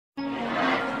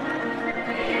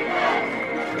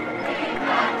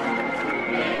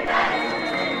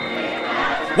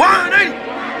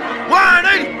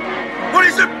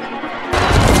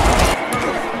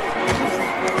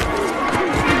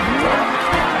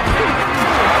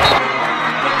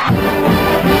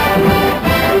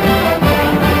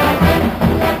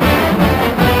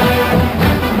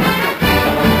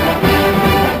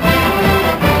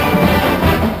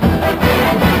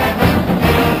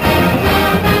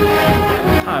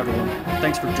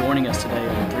for joining us today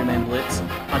on 3-Man Blitz.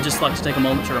 I'd just like to take a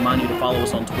moment to remind you to follow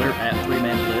us on Twitter at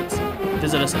 3-Man Blitz.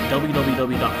 Visit us at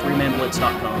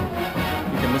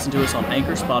www.3manblitz.com. You can listen to us on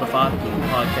Anchor, Spotify, Google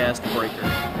Podcast, Breaker.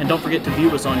 And don't forget to view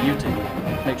us on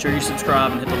YouTube. Make sure you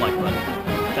subscribe and hit the like button.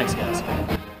 Thanks, guys.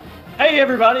 Hey,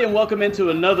 everybody, and welcome into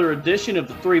another edition of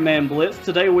the 3-Man Blitz.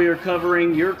 Today we are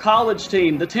covering your college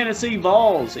team, the Tennessee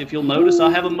Vols. If you'll notice, I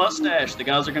have a mustache. The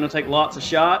guys are going to take lots of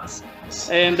shots.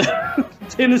 And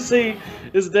Tennessee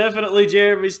is definitely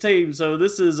Jeremy's team, so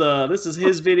this is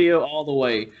his video all the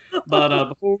way. But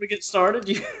before we get started,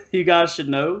 you guys should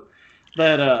know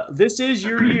that this is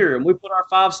your year, and we put our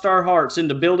 5-star hearts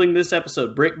into building this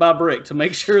episode brick by brick to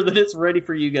make sure that it's ready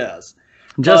for you guys.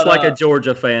 Just like a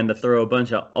Georgia fan to throw a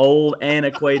bunch of old,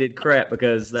 antiquated crap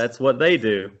because that's what they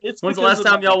do. When's the last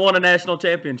time y'all won a national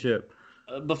championship?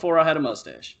 Before I had a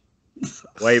mustache.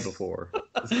 Way before.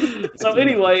 So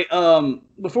anyway,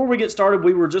 before we get started,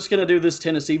 we were just going to do this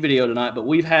Tennessee video tonight, but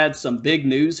we've had some big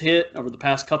news hit over the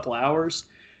past couple hours.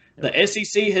 The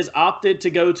SEC has opted to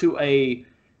go to a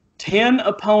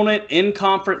 10-opponent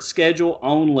in-conference schedule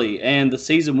only, and the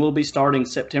season will be starting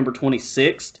September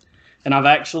 26th. And I've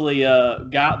actually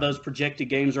got those projected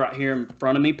games right here in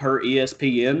front of me per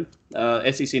ESPN,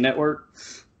 SEC Network.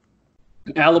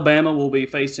 Alabama will be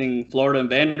facing Florida and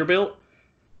Vanderbilt.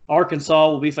 Arkansas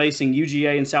will be facing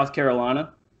UGA and South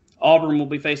Carolina. Auburn will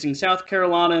be facing South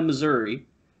Carolina and Missouri.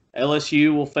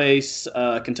 LSU will face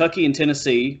Kentucky and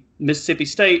Tennessee. Mississippi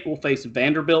State will face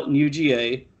Vanderbilt and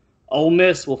UGA. Ole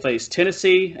Miss will face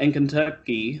Tennessee and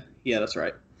Kentucky. Yeah, that's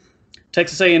right.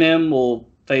 Texas A&M will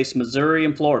face Missouri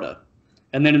and Florida.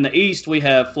 And then in the East, we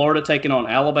have Florida taking on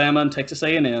Alabama and Texas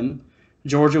A&M,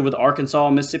 Georgia with Arkansas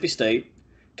and Mississippi State,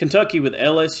 Kentucky with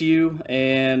LSU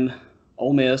and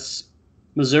Ole Miss,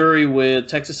 Missouri with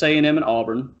Texas A&M and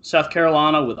Auburn, South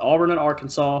Carolina with Auburn and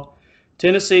Arkansas,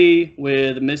 Tennessee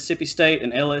with Mississippi State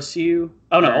and LSU.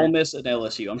 Oh, no, Ole Miss and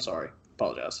LSU. I'm sorry.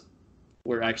 Apologize.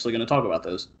 We're actually going to talk about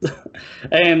those.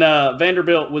 And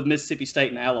Vanderbilt with Mississippi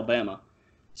State and Alabama.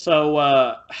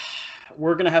 So,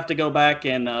 we're going to have to go back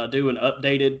and do an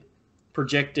updated,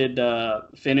 projected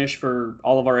finish for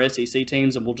all of our SEC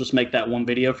teams, and we'll just make that one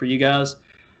video for you guys.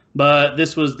 But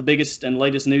this was the biggest and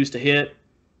latest news to hit,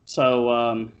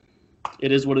 so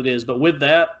it is what it is. But with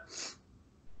that,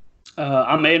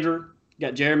 I'm Andrew,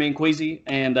 got Jeremy and Kwesi,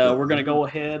 and we're going to go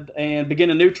ahead and begin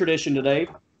a new tradition today.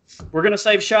 We're going to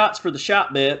save shots for the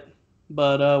shot bet,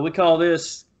 but we call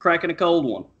this cracking a cold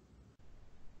one.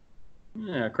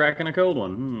 Yeah, cracking a cold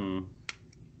one.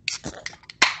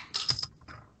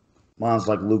 Mine's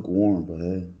like lukewarm, but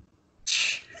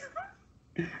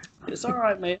hey. It's all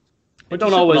right, man. It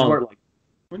don't always work like that.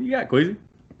 What do you got, Kwesi?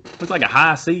 Looks like a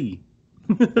high C.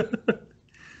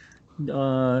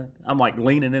 I'm like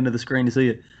leaning into the screen to see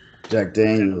it. Jack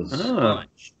Daniels.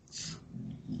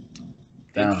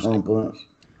 Down home punch.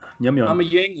 Yum yum. I'm a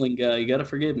Yingling guy. You got to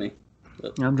forgive me.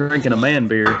 But I'm drinking a man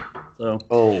beer. So.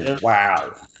 Oh,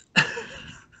 wow.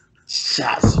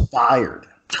 Shots fired.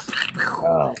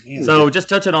 Oh, so just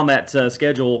touching on that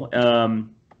schedule,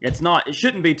 it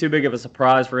shouldn't be too big of a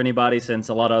surprise for anybody since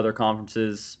a lot of other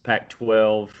conferences,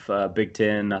 Pac-12, Big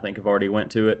Ten, I think have already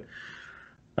went to it.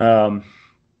 The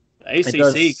ACC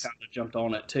kind of jumped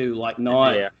on it too, like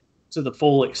not to the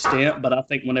full extent, but I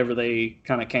think whenever they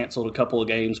kind of canceled a couple of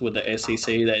games with the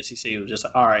SEC was just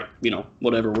all right,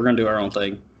 whatever, we're gonna do our own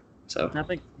thing. So I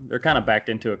think they're kind of backed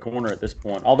into a corner at this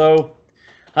point, although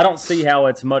I don't see how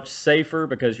it's much safer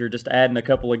because you're just adding a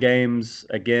couple of games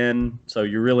again, so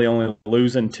you're really only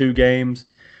losing 2 games.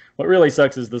 What really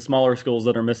sucks is the smaller schools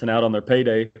that are missing out on their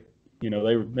payday. They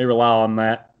rely on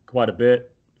that quite a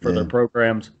bit for their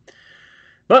programs.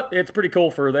 But it's pretty cool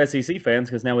for the SEC fans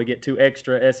because now we get 2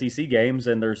 extra SEC games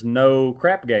and there's no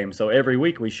crap games. So every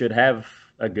week we should have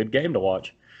a good game to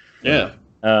watch. Yeah.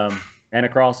 And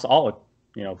across all of,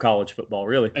 college football,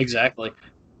 really. Exactly.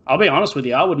 I'll be honest with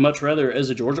you. I would much rather, as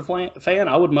a Georgia fan,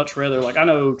 I would much rather, I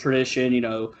know tradition,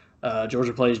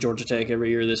 Georgia plays Georgia Tech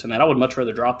every year, this and that. I would much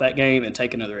rather drop that game and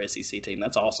take another SEC team.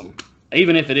 That's awesome.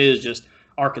 Even if it is just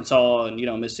Arkansas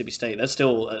and, Mississippi State, that's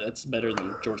better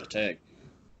than Georgia Tech.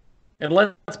 And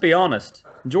let's be honest,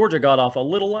 Georgia got off a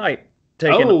little light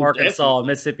taking Arkansas and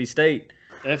Mississippi State.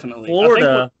 Definitely.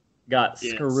 Florida got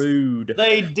screwed.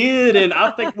 They did, and I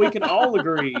think we can all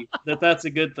agree that that's a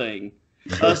good thing.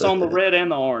 Us on the red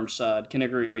and the orange side can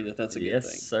agree that that's a good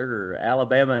thing. Yes, sir.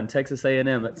 Alabama and Texas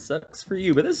A&M. That sucks for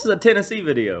you, but this is a Tennessee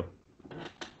video.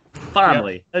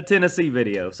 Finally, a Tennessee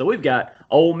video. So we've got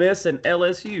Ole Miss and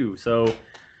LSU. So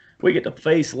we get to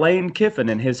face Lane Kiffin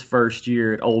in his first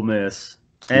year at Ole Miss.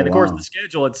 And, of course, the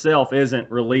schedule itself isn't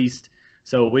released,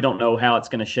 so we don't know how it's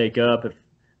going to shake up. If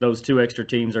those two extra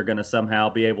teams are going to somehow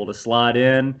be able to slide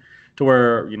in to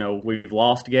where, we've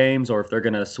lost games, or if they're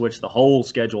going to switch the whole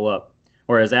schedule up.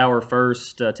 Whereas our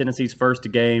Tennessee's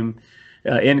first game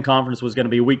in conference was going to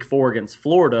be week 4 against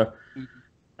Florida.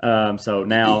 So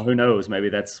now, who knows? Maybe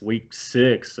that's week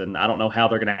 6, and I don't know how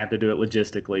they're going to have to do it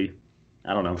logistically.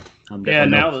 I don't know.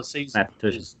 Now the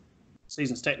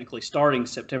season's technically starting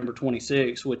September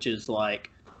 26th, which is like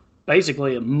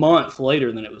basically a month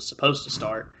later than it was supposed to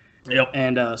start. Yep.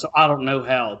 And so I don't know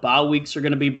how bye weeks are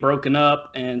going to be broken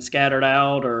up and scattered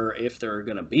out, or if there are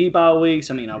going to be bye weeks.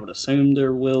 I mean, I would assume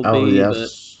there will be.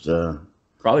 Yes.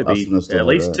 Probably be at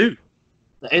least 2.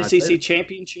 The SEC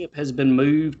championship has been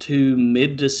moved to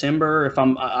mid-December. If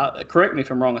correct me if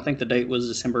I'm wrong. I think the date was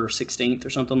December 16th or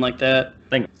something like that. I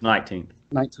think it's 19th.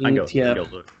 19th, yeah.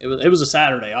 It was a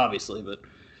Saturday, obviously, but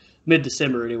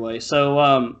mid-December anyway.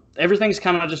 So everything's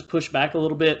kind of just pushed back a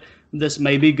little bit. This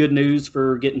may be good news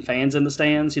for getting fans in the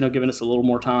stands, giving us a little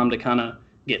more time to kind of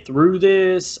get through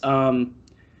this.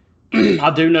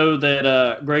 I do know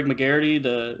that Greg McGarity,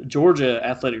 the Georgia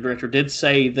athletic director, did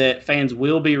say that fans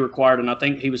will be required, and I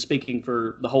think he was speaking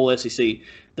for the whole SEC.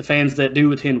 The fans that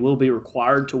do attend will be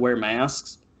required to wear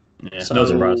masks. Yeah, so, no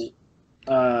surprise.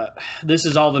 This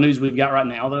is all the news we've got right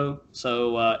now, though.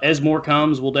 So as more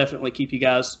comes, we'll definitely keep you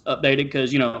guys updated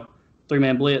because,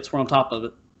 3-Man Blitz, we're on top of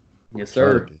it. Yes,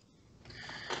 sir.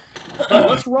 But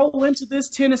let's roll into this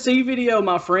Tennessee video,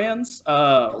 my friends.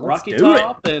 Rocky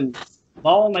Top and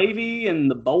Vol Navy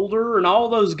and the Boulder and all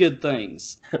those good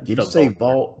things. Did you say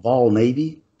Vol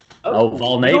Navy? Oh,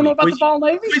 Vol Navy. You don't know about the Vol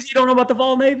Navy? You don't know about the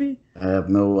Vol Navy? I have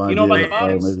no idea. You know about the Vol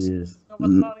bodies? Navy is. You know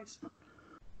about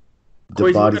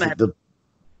the bodies? The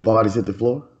bodies hit the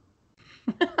floor?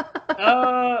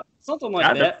 Something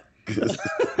like that.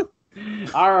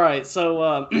 All right, so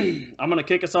I'm going to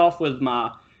kick us off with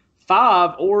my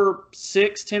 5 or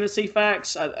 6 Tennessee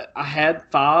facts. I had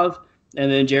 5,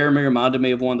 and then Jeremy reminded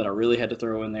me of one that I really had to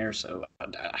throw in there, so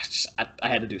I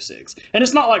had to do 6. And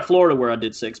it's not like Florida where I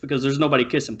did 6 because there's nobody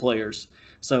kissing players.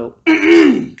 So,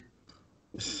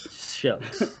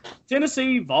 shucks.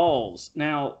 Tennessee Vols.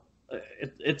 Now,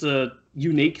 it's a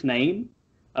unique name.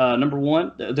 Number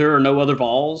one, there are no other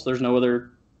Vols. There's no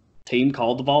other team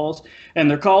called the Vols. And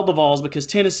they're called the Vols because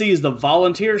Tennessee is the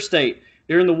volunteer state.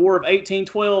 During the War of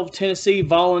 1812, Tennessee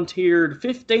volunteered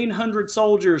 1,500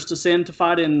 soldiers to send to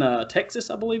fight in Texas,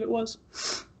 I believe it was.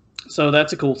 So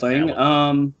that's a cool thing.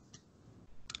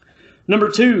 Number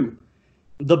 2,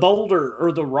 the Boulder,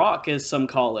 or the Rock, as some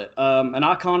call it. An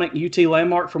iconic UT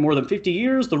landmark for more than 50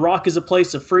 years, the Rock is a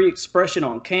place of free expression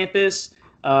on campus.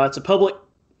 It's a public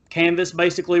canvas,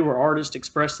 basically, where artists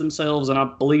express themselves, and I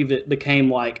believe it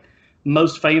became,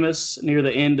 most famous near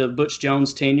the end of Butch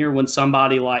Jones' tenure when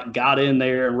somebody got in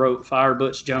there and wrote "Fire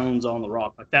Butch Jones" on the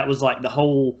Rock. That was the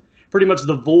whole, pretty much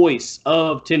the voice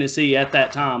of Tennessee at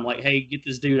that time. Hey, get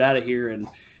this dude out of here. And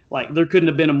there couldn't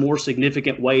have been a more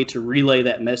significant way to relay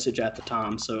that message at the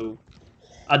time. So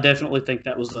I definitely think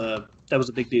that was a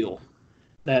big deal.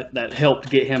 That helped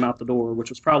get him out the door,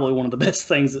 which was probably one of the best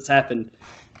things that's happened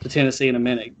to Tennessee in a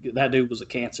minute. That dude was a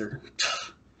cancer.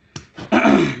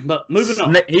 But moving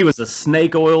on. He was a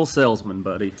snake oil salesman,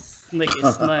 buddy. Snake.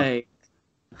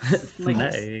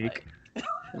 Snake.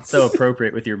 It's so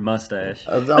appropriate with your mustache.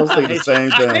 I was thinking the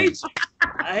same thing. I hate you.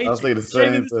 I was thinking the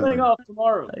same this thing off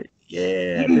tomorrow.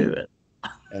 Yeah, do it.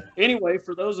 Anyway,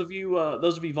 for those of you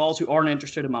Vols who aren't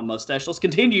interested in my mustache, let's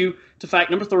continue to fact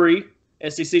number 3,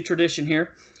 SEC tradition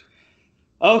here.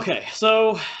 Okay,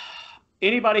 so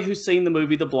anybody who's seen the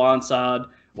movie The Blind Side,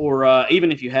 or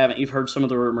even if you haven't, you've heard some of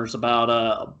the rumors about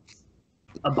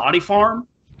a body farm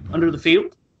under the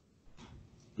field?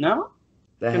 No?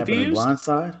 That happened in Blind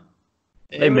Side?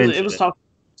 It was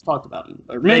talked about.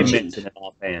 Or mentioned. It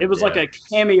offhand, it was like a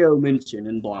cameo mention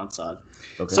in Blind Side.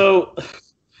 Okay. So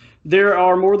there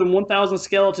are more than 1,000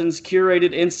 skeletons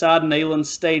curated inside Neyland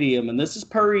Stadium, and this is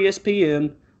per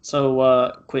ESPN,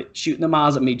 so quit shooting them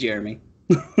eyes at me, Jeremy.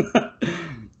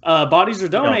 Bodies are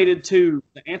donated to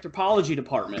the anthropology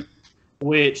department,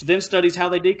 which then studies how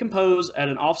they decompose at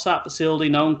an off-site facility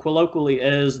known colloquially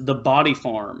as the body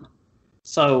farm.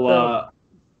 So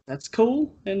that's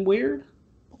cool and weird.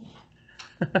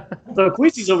 So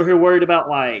Kwesi's over here worried about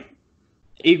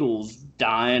eagles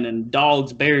dying and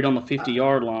dogs buried on the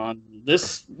 50-yard line.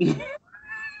 This,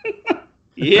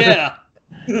 yeah.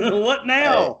 What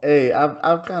now? Hey,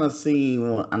 I've kind of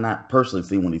seen, I'm not personally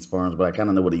seen one of these farms, but I kind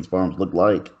of know what these farms look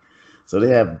like. So they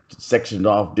have sectioned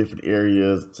off different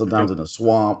areas, sometimes in a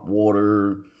swamp,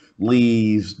 water,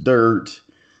 leaves, dirt.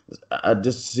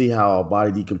 Just to see how a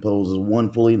body decomposes,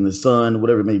 one fully in the sun,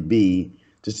 whatever it may be,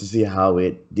 just to see how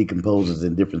it decomposes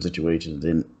in different situations.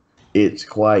 And it's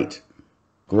quite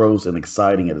gross and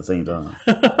exciting at the same time.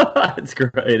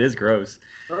 It is gross.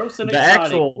 Gross and The exciting.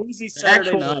 actual, Easy the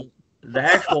Saturday night. actual, the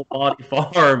actual body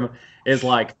farm is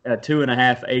like a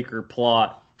 2.5 acre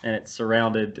plot, and it's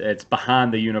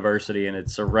behind the university, and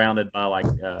it's surrounded by like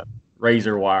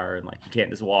razor wire, and like you can't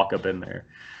just walk up in there.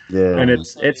 Yeah. And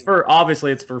it's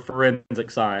for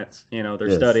forensic science. They're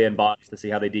Yes. studying bodies to see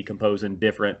how they decompose in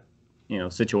different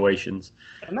situations.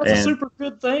 And that's a super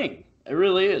good thing. It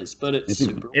really is, but it's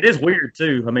super. It is weird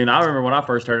too. I mean, I remember when I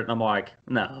first heard it, and I'm like,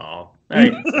 no, hey,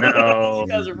 no, You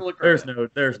guys are full of crap.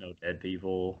 there's no dead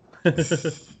people.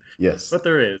 Yes. But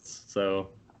there is. So,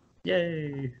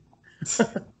 yay.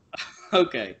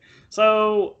 Okay,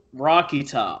 so Rocky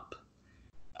Top.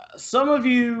 Some of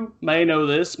you may know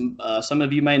this, some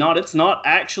of you may not. It's not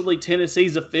actually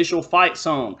Tennessee's official fight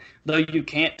song, though you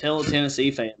can't tell a Tennessee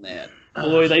fan that.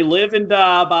 Boy, they live and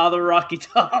die by the Rocky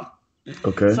Top.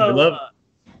 Okay. So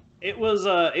it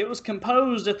was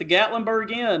composed at the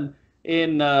Gatlinburg Inn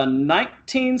in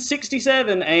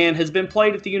 1967 and has been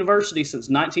played at the university since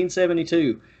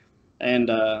 1972. And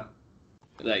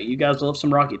you guys love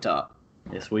some Rocky Top.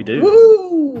 Yes, we do.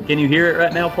 Woo! Can you hear it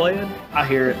right now playing? I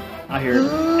hear it.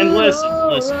 And listen.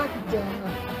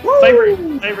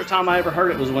 Favorite time I ever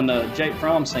heard it was when Jake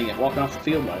Fromm sang it walking off the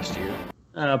field last year.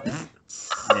 Yeah.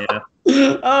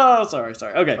 Oh, sorry.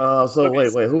 Okay.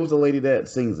 Wait. Who's the lady that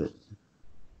sings it?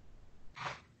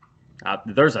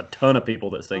 There's a ton of people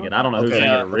that sing it. I don't know who sang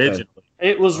it originally.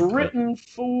 It was written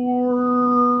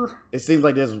for. It seems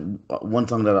like there's one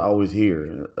song that I always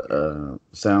hear.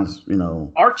 Sounds,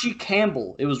 Archie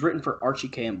Campbell. It was written for Archie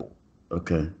Campbell.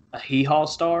 Okay. A hee-haw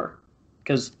star,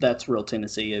 because that's real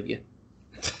Tennessee of you.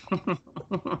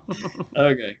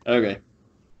 Okay.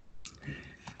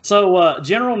 So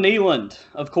General Neyland,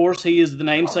 of course, he is the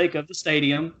namesake of the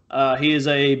stadium. He is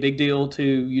a big deal to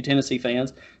you Tennessee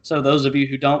fans. So those of you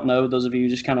who don't know, those of you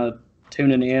just kind of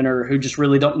tuning in or who just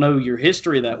really don't know your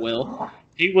history that well,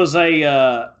 he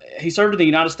served in the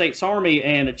United States Army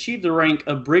and achieved the rank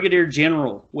of Brigadier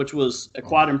General, which was a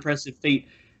quite impressive feat,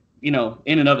 in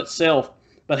and of itself.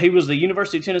 But he was the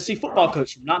University of Tennessee football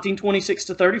coach from 1926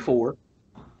 to 34,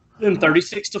 then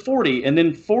 36 to 40, and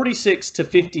then 46 to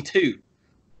 52.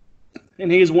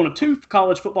 And he is one of 2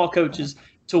 college football coaches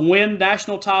to win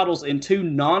national titles in 2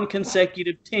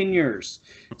 non-consecutive tenures.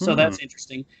 So that's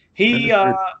interesting. He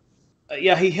held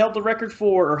the record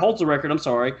holds the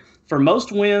record, for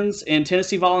most wins in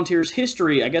Tennessee Volunteers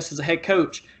history, I guess as a head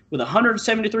coach, with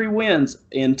 173 wins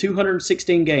in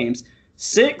 216 games,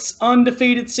 6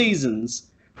 undefeated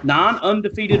seasons, 9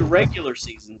 undefeated regular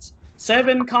seasons,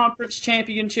 7 conference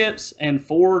championships, and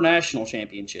 4 national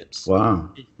championships. Wow.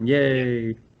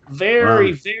 Yay.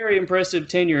 Very impressive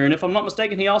tenure. And if I'm not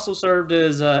mistaken, he also served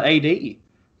as AD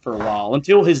for a while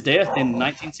until his death in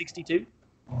 1962.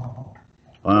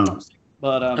 Wow.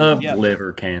 But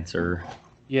liver cancer.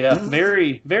 Yeah,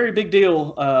 very, very big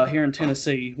deal here in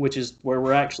Tennessee, which is where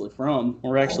we're actually from.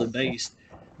 We're actually based.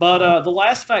 But the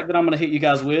last fact that I'm going to hit you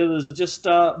guys with is just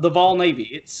the Vol Navy.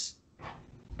 It's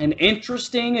an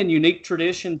interesting and unique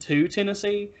tradition to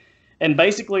Tennessee. And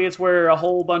basically it's where a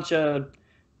whole bunch of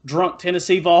drunk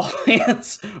Tennessee Vol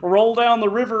fans roll down the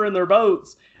river in their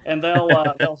boats, and they'll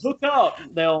hook up.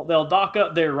 They'll dock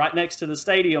up there right next to the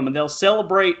stadium, and they'll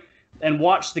celebrate and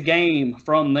watch the game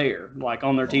from there, like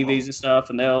on their TVs and stuff,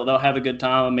 and they'll have a good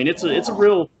time. I mean, it's a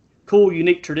real cool,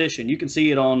 unique tradition. You can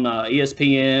see it on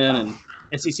ESPN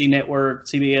and SEC Network,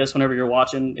 CBS, whenever you're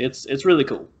watching. It's really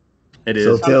cool. It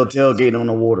is. So tailgating on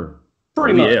the water.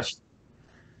 Pretty much.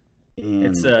 And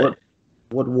It's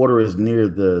what water is near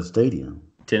the stadium?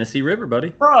 Tennessee River, buddy.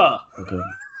 Bruh. Okay.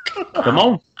 Come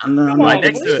on. I'm Right not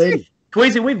next to to the it. stadium.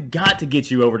 Kwesi, we've got to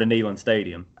get you over to Neyland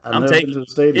Stadium. I've never been to the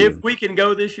stadium. If we can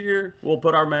go this year, we'll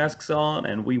put our masks on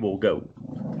and we will go.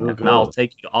 We'll And go. I'll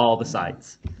take you to all the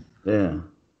sites. Yeah.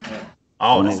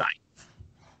 All the Oh. sites.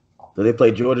 Do they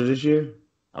play Georgia this year?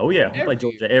 Oh, yeah. We play Every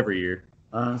Georgia every year.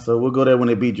 So we'll go there when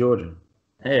they beat Georgia.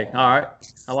 Hey, all right.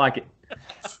 I like it.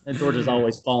 And Georgia's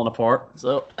always falling apart.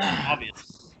 So,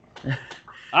 Obvious.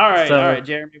 All right,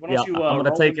 Jeremy. Why don't you? I'm going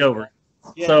to roll take me- over.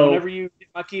 Yeah, So- whenever you get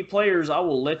my key players, I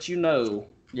will let you know.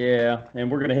 Yeah,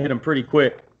 and we're going to hit them pretty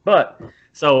quick. But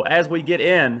so as we get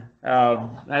in,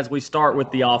 as we start with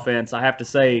the offense, I have to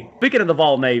say, speaking of the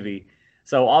Vol Navy,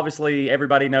 so obviously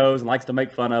everybody knows and likes to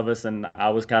make fun of us, and I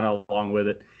was kind of along with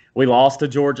it. We lost to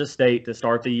Georgia State to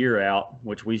start the year out,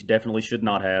 which we definitely should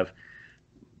not have.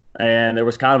 And there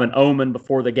was kind of an omen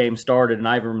before the game started, and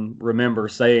I even remember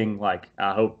saying, like,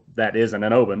 I hope that isn't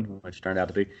an omen, which turned out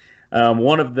to be.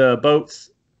 One of the boats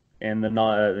in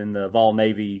the Vol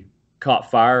Navy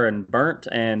caught fire and burnt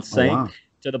and sank. wow.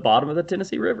 to the bottom of the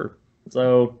Tennessee River.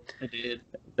 So It did.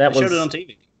 That they showed it on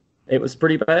TV. It was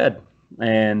pretty bad.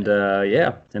 And,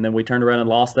 and then we turned around and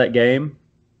lost that game.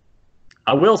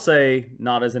 I will say,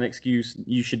 not as an excuse,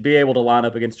 you should be able to line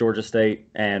up against Georgia State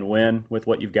and win with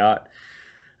what you've got.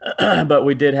 But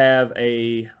we did have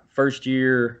a first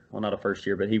year, well, not a first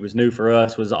year, but he was new for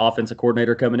us, was the offensive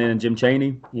coordinator coming in, and Jim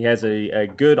Chaney. He has a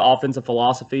good offensive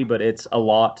philosophy, but it's a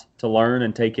lot to learn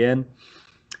and take in.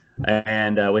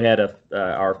 And we had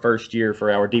our first year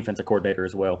for our defensive coordinator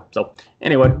as well. So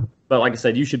anyway, but like I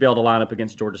said, you should be able to line up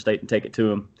against Georgia State and take it to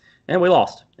them. And we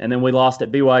lost. And then we lost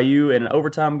at BYU in an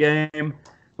overtime game,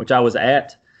 which I was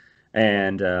at.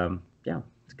 And,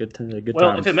 it's good times.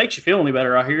 Well, if it makes you feel any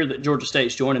better, I hear that Georgia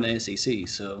State's joining the SEC,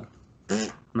 so.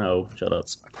 No, shut up.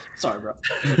 Sorry,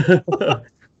 bro.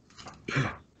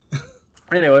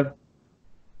 Anyway,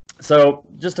 so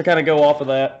just to kind of go off of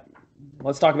that,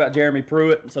 let's talk about Jeremy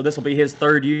Pruitt. So this will be his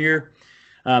third year.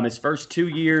 His first 2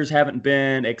 years haven't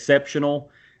been exceptional.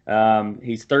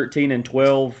 He's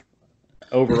 13-12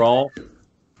 overall.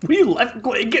 Will you left?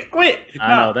 Quit.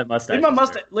 I know that mustache. Leave my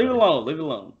mustache. Leave it alone. Leave it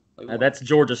alone. That's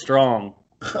Georgia Strong.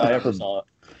 If I ever saw it.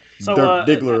 So,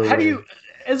 how do you,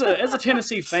 as a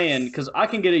Tennessee fan, because I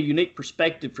can get a unique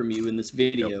perspective from you in this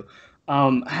video. Yep.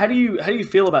 How do you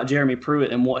feel about Jeremy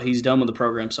Pruitt and what he's done with the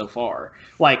program so far?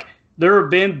 Like, there have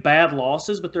been bad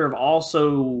losses, but there have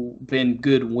also been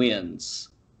good wins.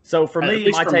 So for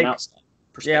me, my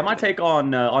take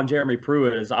on Jeremy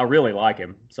Pruitt is I really like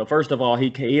him. So first of all,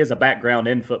 he has a background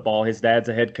in football. His dad's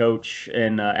a head coach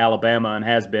in Alabama and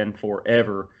has been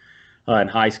forever in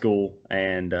high school.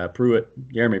 And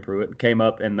Jeremy Pruitt, came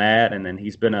up in that, and then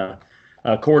he's been a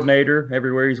coordinator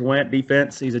everywhere he's went.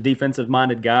 Defense, he's a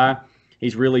defensive-minded guy.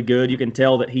 He's really good. You can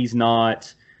tell that he's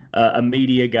not a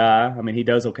media guy. I mean, he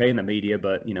does okay in the media,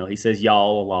 but he says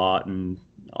y'all a lot and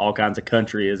all kinds of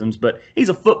countryisms. But he's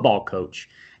a football coach.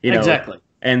 Exactly.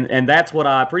 And that's what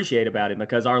I appreciate about him,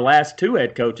 because our last two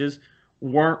head coaches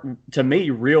weren't, to me,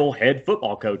 real head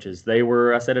football coaches. They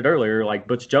were, I said it earlier, like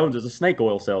Butch Jones is a snake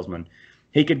oil salesman.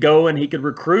 He could go and he could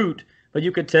recruit, but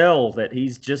you could tell that he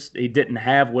didn't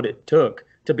have what it took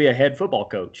to be a head football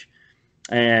coach.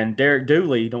 And Derek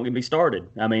Dooley, don't get me started.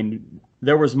 I mean,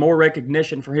 there was more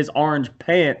recognition for his orange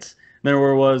pants than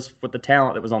there was with the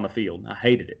talent that was on the field. I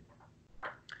hated it.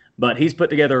 But he's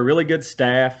put together a really good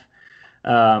staff.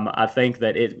 I think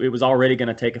that it was already going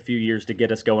to take a few years to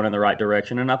get us going in the right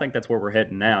direction, and I think that's where we're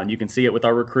heading now. And you can see it with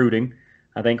our recruiting.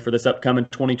 I think for this upcoming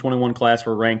 2021 class,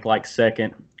 we're ranked like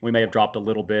second. We may have dropped a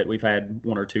little bit. We've had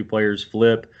one or two players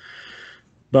flip.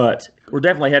 But we're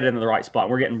definitely headed in the right spot.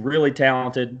 We're getting really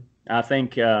talented. I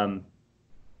think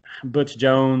Butch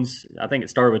Jones, I think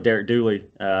it started with Derek Dooley.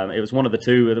 It was one of the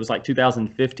two. It was like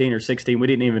 2015 or 16. We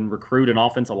didn't even recruit an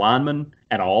offensive lineman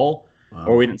at all,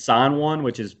 or we didn't sign one,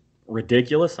 which is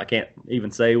ridiculous. I can't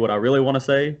even say what I really want to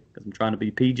say because I'm trying to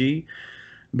be PG.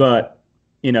 But,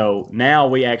 now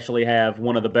we actually have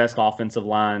one of the best offensive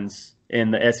lines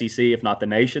in the SEC, if not the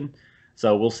nation.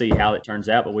 So we'll see how it turns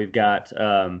out. But we've got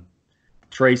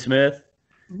Trey Smith.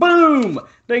 Boom!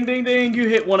 Ding, ding, ding. You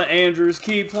hit one of Andrew's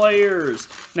key players.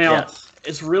 Now,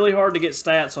 It's really hard to get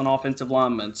stats on offensive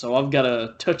linemen, so I've got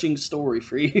a touching story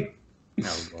for you.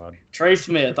 Oh, God. Trey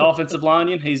Smith, offensive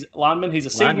lineman. He's a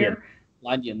senior.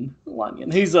 Lineman.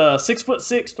 He's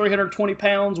 6'6", 320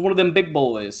 pounds, one of them big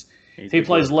boys. He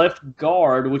plays left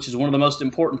guard, which is one of the most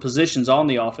important positions on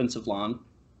the offensive line.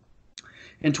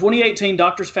 In 2018,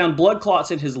 doctors found blood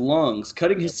clots in his lungs,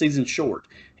 cutting his season short.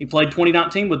 He played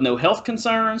 2019 with no health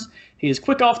concerns. He is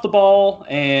quick off the ball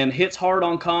and hits hard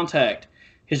on contact.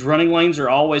 His running lanes are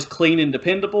always clean and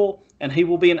dependable, and he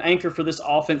will be an anchor for this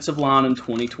offensive line in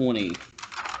 2020.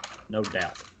 No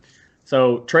doubt.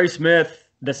 So Trey Smith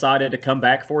decided to come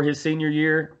back for his senior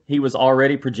year. He was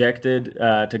already projected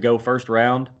to go first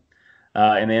round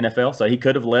in the NFL, so he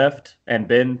could have left and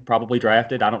been probably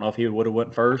drafted. I don't know if he would have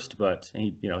went first, but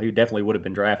he definitely would have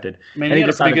been drafted. I mean, he had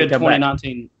a pretty good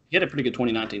 2019. He had a pretty good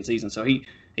 2019 season, so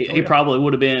he probably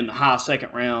would have been high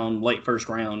second round, late first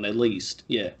round at least.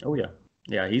 Yeah. Oh yeah,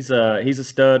 yeah. He's a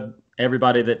stud.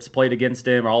 Everybody that's played against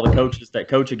him, or all the coaches that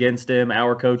coach against him,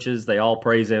 our coaches, they all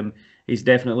praise him. He's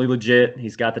definitely legit.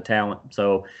 He's got the talent.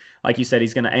 So, like you said,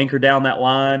 he's going to anchor down that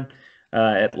line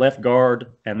at left guard.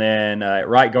 And then at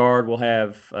right guard, we'll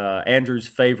have Andrew's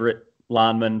favorite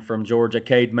lineman from Georgia,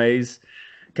 Cade Mays,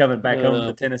 coming back home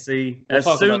to Tennessee.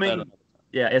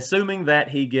 Assuming that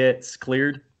he gets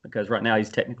cleared, because right now he's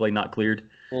technically not cleared.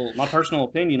 Well, my personal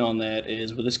opinion on that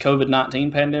is with this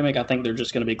COVID-19 pandemic, I think they're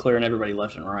just going to be clearing everybody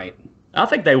left and right. I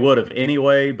think they would have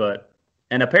anyway,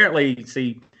 and apparently,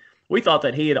 see, we thought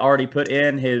that he had already put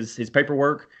in his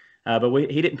paperwork, But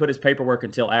he didn't put his paperwork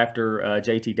until after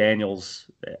JT Daniels.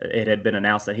 It had been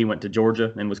announced that he went to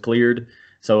Georgia and was cleared.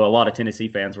 So a lot of Tennessee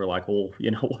fans were like, well,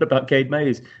 what about Cade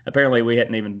Mays? Apparently we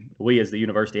as the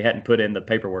university hadn't put in the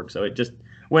paperwork. So it just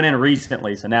went in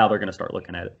recently. So now they're going to start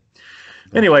looking at it.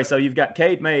 Anyway, so you've got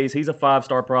Cade Mays. He's a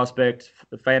 5-star prospect,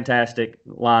 fantastic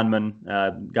lineman,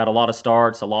 got a lot of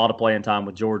starts, a lot of playing time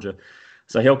with Georgia.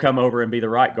 So he'll come over and be the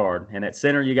right guard. And at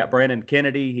center, you got Brandon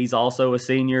Kennedy. He's also a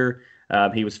senior.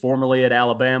 He was formerly at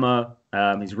Alabama.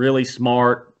 He's really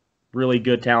smart, really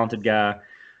good, talented guy.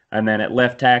 And then at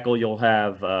left tackle, you'll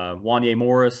have Wanye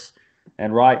Morris.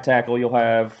 And right tackle, you'll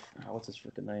have, what's his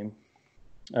freaking name?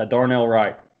 Darnell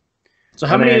Wright. So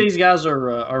how many of these guys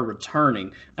are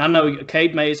returning? I know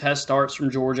Cade Mays has starts from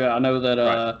Georgia. I know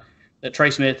that that Trey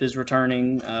Smith is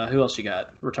returning. Who else you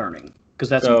got returning? Because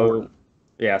that's important.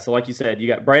 Yeah, so like you said, you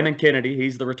got Brandon Kennedy.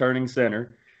 He's the returning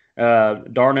center.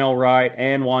 Darnell Wright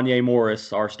and Wanye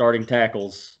Morris are starting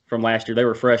tackles from last year. They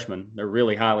were freshmen. They're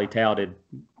really highly touted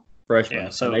freshmen. Yeah,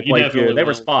 so they played good. They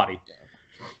were spotty.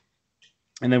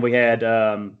 And then we had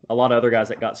a lot of other guys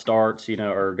that got starts,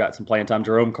 or got some playing time.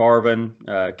 Jerome Carvin,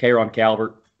 Kayron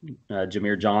Calvert,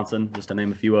 Jameer Johnson, just to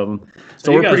name a few of them.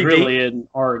 So you guys really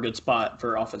are a good spot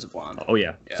for offensive line. Oh,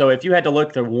 yeah. So if you had to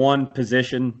look to one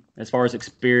position as far as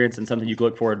experience and something you could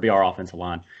look for, it'd be our offensive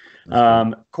line.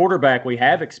 Quarterback, we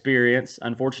have experience.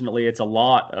 Unfortunately, it's a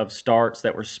lot of starts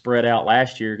that were spread out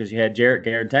last year because you had Jarrett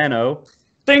Garantano.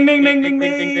 Ding, ding, ding, ding,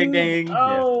 ding, ding, ding.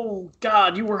 Oh,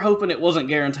 God, you were hoping it wasn't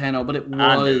Garantano, but it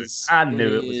was. I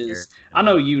knew it was Garantano. I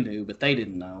know you knew, but they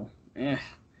didn't know. He's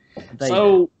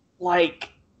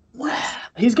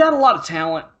got a lot of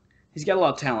talent.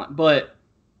 But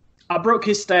I broke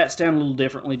his stats down a little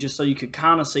differently just so you could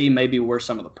kind of see maybe where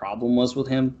some of the problem was with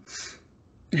him.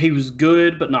 He was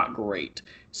good, but not great.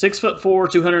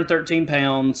 6'4", 213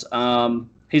 pounds.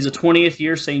 He's a 20th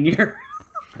year senior.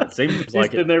 It seems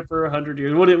like he's been there for 100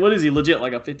 years. What is he, legit,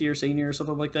 like a 50-year senior or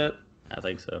something like that? I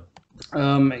think so.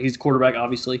 He's a quarterback,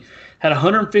 obviously. Had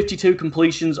 152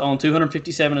 completions on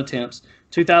 257 attempts,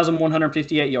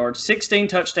 2,158 yards, 16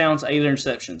 touchdowns, 8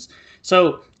 interceptions.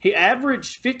 So he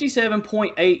averaged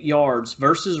 57.8 yards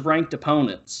versus ranked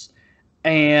opponents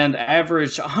and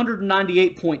averaged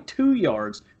 198.2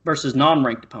 yards versus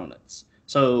non-ranked opponents.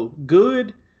 So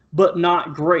good, but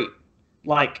not great.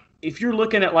 Like, if you're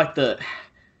looking at like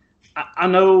I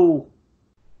know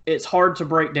it's hard to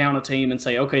break down a team and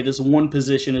say, okay, this one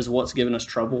position is what's giving us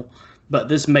trouble, but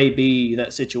this may be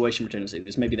that situation for Tennessee.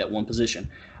 This may be that one position.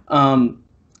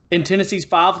 In Tennessee's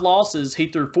 5 losses, he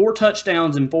threw 4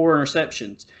 touchdowns and 4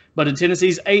 interceptions. But in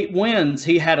Tennessee's 8 wins,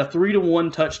 he had a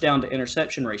 3-to-1 touchdown to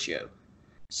interception ratio.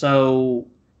 So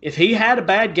if he had a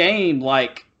bad game,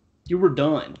 like, you were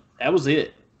done. That was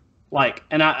it. Like,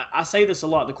 and I say this a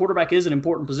lot, the quarterback is an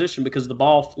important position because the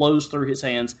ball flows through his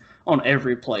hands on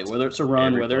every play, whether it's a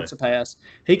run, whether it's a pass.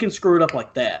 He can screw it up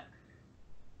like that.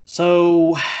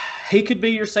 So he could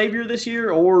be your savior this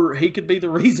year, or he could be the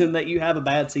reason that you have a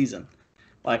bad season,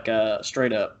 like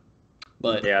straight up.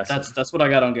 But yeah, that's what I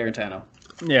got on Garantano.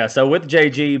 Yeah, so with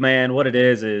JG, man, what it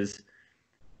is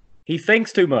he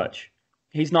thinks too much.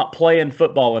 He's not playing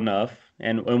football enough.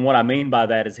 And what I mean by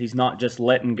that is he's not just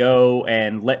letting go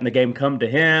and letting the game come to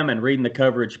him and reading the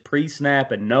coverage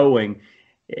pre-snap and knowing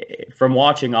from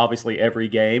watching, obviously, every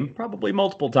game, probably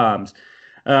multiple times.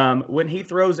 When he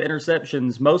throws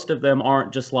interceptions, most of them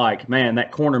aren't just like, man,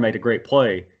 that corner made a great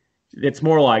play. It's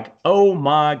more like, oh,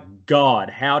 my God,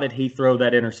 how did he throw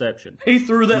that interception? He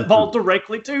threw that ball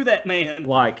directly to that man.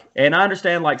 And I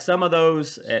understand, some of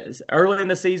those early in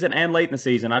the season and late in the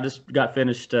season. I just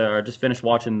finished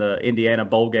watching the Indiana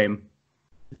bowl game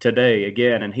today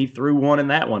again, and he threw one in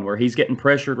that one where he's getting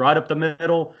pressured right up the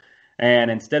middle, and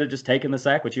instead of just taking the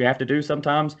sack, which you have to do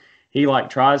sometimes, he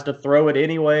tries to throw it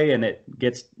anyway, and it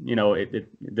gets,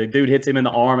 the dude hits him in the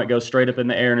arm, it goes straight up in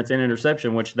the air, and it's an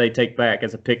interception, which they take back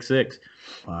as a pick 6.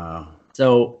 Wow.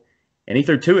 So, and he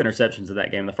threw 2 interceptions in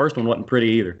that game. The first one wasn't pretty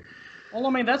either. Well, I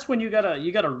mean, that's when you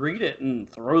gotta read it and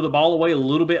throw the ball away a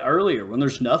little bit earlier. When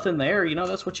there's nothing there,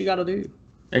 that's what you gotta do.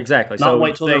 Exactly. Not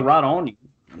wait till they're right on you.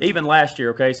 Even last year,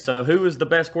 okay, so who was the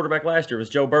best quarterback last year? It was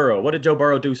Joe Burrow. What did Joe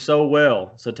Burrow do so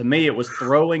well? So to me, it was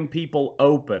throwing people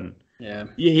open. Yeah.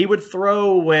 He would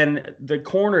throw when the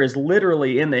corner is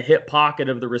literally in the hip pocket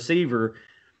of the receiver.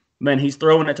 Man, he's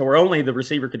throwing it to where only the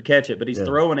receiver could catch it, but he's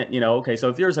throwing it, okay, so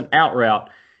if there's an out route,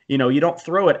 you don't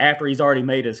throw it after he's already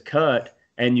made his cut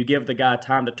and you give the guy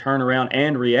time to turn around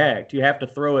and react. You have to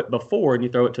throw it before and you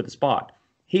throw it to the spot.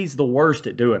 He's the worst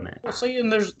at doing that. Well, see,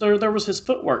 and there was his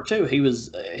footwork too.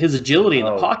 His agility in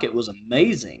the pocket was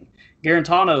amazing.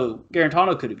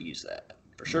 Garantano could have used that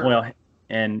for sure. Well,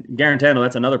 And Garantano,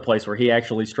 that's another place where he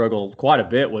actually struggled quite a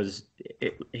bit.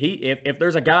 If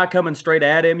there's a guy coming straight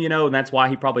at him, and that's why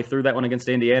he probably threw that one against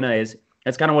Indiana,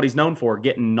 that's kind of what he's known for,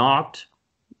 getting knocked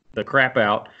the crap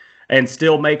out and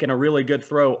still making a really good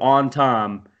throw on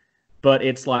time. But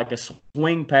it's like a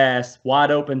swing pass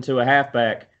wide open to a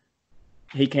halfback.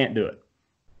 He can't do it.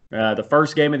 The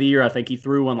first game of the year, I think he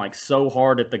threw one like so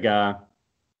hard at the guy.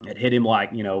 It hit him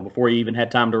before he even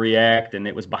had time to react, and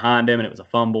it was behind him, and it was a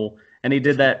fumble. And he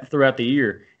did that throughout the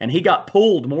year. And he got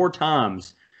pulled more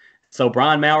times. So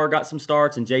Brian Maurer got some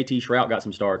starts, and JT Shrout got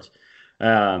some starts.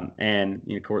 And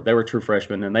of course, they were true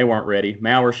freshmen, and they weren't ready.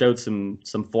 Maurer showed some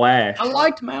flash. I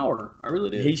liked Maurer. I really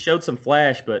did. He showed some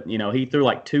flash, but, he threw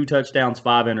like 2 touchdowns,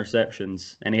 5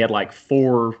 interceptions, and he had like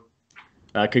 4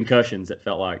 concussions, it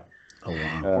felt like. Oh,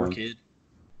 wow. Poor kid.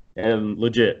 And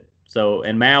legit. So,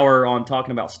 and Maurer, on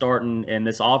talking about starting in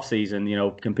this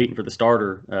offseason, competing for the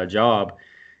starter job,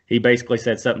 he basically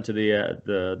said something to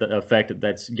the effect that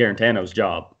that's Garantano's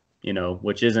job,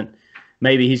 which isn't,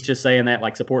 maybe he's just saying that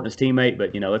like supporting his teammate,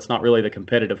 but it's not really the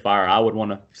competitive fire I would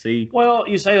want to see. Well,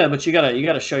 you say that, but you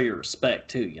gotta show your respect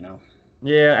too,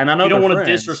 Yeah, and I know you don't want to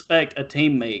disrespect a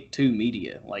teammate to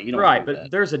media, like you don't. Right,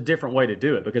 but there's a different way to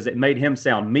do it because it made him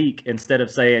sound meek instead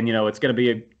of saying, it's going to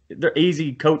be the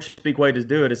easy coach speak way to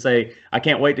do it is say, I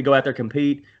can't wait to go out there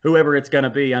compete. Whoever it's going to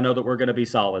be, I know that we're going to be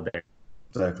solid there.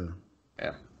 Exactly.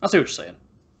 Yeah, I see what you're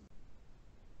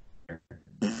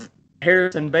saying.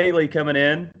 Harrison Bailey coming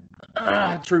in,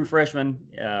 true freshman.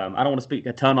 I don't want to speak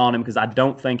a ton on him because I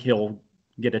don't think he'll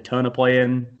get a ton of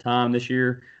playing time this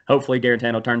year. Hopefully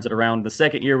Garantano turns it around the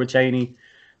second year with Chaney,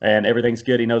 and everything's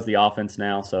good. He knows the offense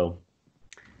now.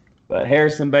 But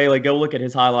Harrison Bailey, go look at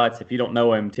his highlights. If you don't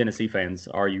know him, Tennessee fans,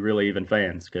 are you really even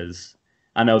fans? Because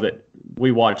I know that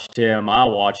I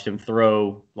watched him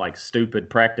throw like stupid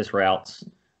practice routes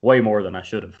way more than I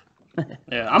should have.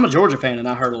 Yeah, I'm a Georgia fan, and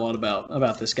I heard a lot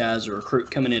about this guy as a recruit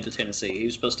coming into Tennessee. He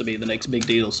was supposed to be the next big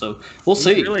deal, so we'll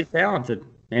see. He's really talented,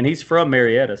 and he's from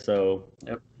Marietta, so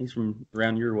yep. He's from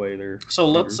around your way there. So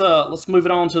let's move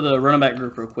it on to the running back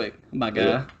group real quick, my guy.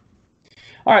 Yeah.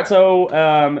 All right,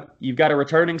 so you've got a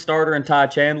returning starter in Ty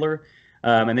Chandler,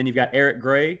 and then you've got Eric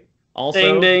Gray. Also,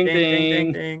 ding, ding, ding,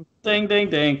 ding, ding, ding, ding,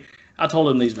 ding. I told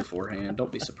him these beforehand.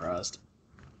 Don't be surprised.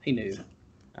 He knew.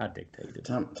 I dictated.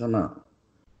 Time out.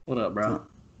 What up, bro?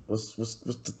 What's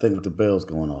the thing with the bells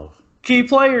going off? Key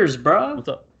players, bro. What's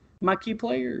up? My key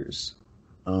players.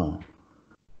 Oh.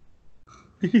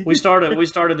 We started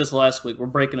this last week. We're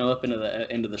breaking it up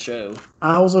into the show.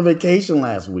 I was on vacation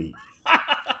last week.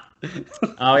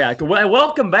 Oh yeah. Well,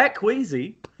 welcome back,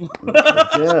 Kwesi.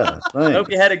 Yeah, thanks. Hope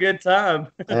you had a good time.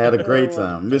 I had a great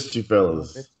time. Missed you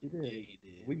fellas. Yeah, you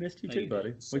did. We missed you too,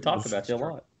 buddy. We talked about you a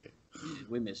lot.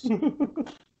 We missed you.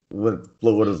 With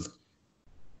his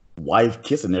wife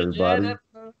kissing everybody. Yeah,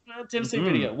 that Tennessee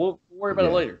video. We'll worry about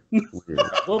it later.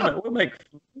 We'll make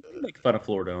fun of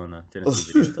Florida on the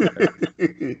Tennessee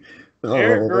video.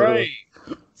 Eric Gray,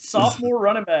 sophomore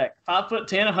running back,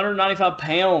 5'10", 195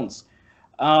 pounds,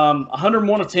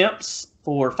 101 attempts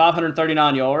for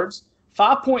 539 yards,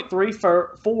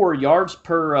 5.34 yards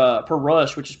per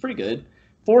rush, which is pretty good.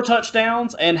 4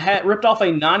 touchdowns, and ripped off a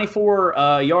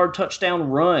 94-yard touchdown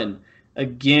run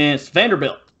against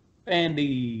Vanderbilt.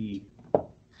 Vandy.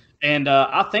 And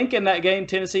I think in that game,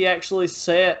 Tennessee actually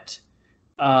set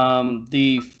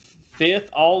the 5th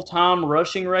all-time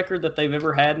rushing record that they've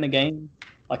ever had in a game.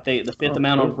 Like the 5th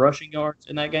amount of rushing yards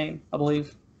in that game, I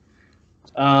believe.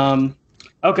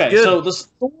 Okay, Good. So the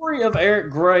story of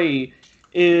Eric Gray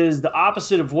is the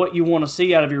opposite of what you want to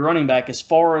see out of your running back as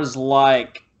far as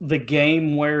like the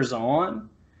game wears on.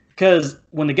 Because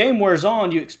when the game wears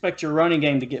on, you expect your running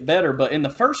game to get better. But in the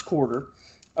first quarter,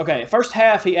 first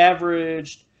half, he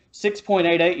averaged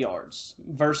 6.88 yards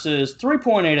versus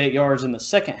 3.88 yards in the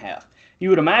second half. You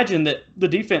would imagine that the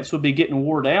defense would be getting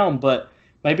wore down, but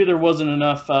maybe there wasn't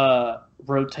enough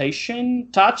rotation.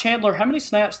 Ty Chandler, how many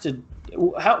snaps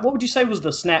what would you say was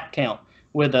the snap count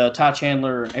with Ty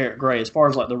Chandler and Eric Gray as far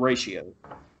as like the ratio?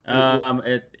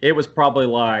 It was probably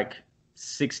like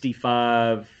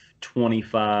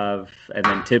 65-25, and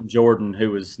then Tim Jordan,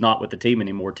 who was not with the team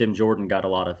anymore, Tim Jordan got a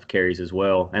lot of carries as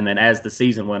well. And then as the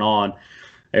season went on,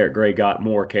 Eric Gray got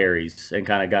more carries and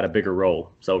kind of got a bigger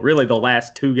role. So really the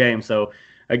last 2 games, so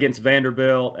against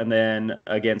Vanderbilt and then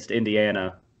against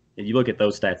Indiana, and you look at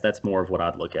those stats, that's more of what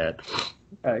I'd look at.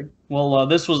 Okay. Well,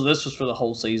 this was for the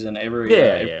whole season. Every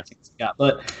got,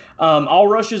 but all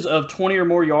rushes of 20 or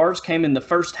more yards came in the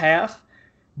first half.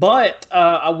 But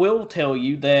I will tell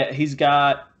you that he's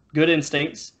got good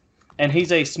instincts, and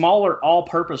he's a smaller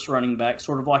all-purpose running back,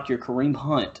 sort of like your Kareem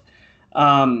Hunt.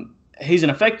 he's an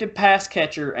effective pass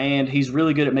catcher, and he's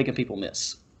really good at making people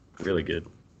miss. Really good.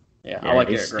 Yeah, I like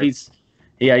Eric Gray.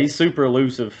 He's super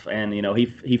elusive, and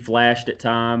he flashed at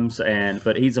times,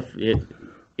 but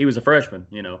he was a freshman.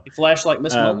 He flashed like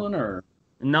Miss Mullen, or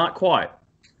not quite.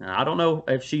 I don't know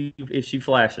if she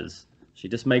flashes. She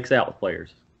just makes out with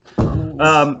players.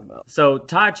 So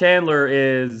Ty Chandler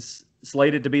is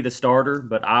slated to be the starter,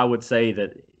 but I would say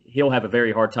that he'll have a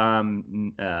very hard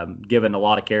time giving a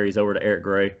lot of carries over to Eric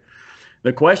Gray.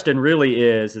 The question really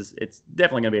is it's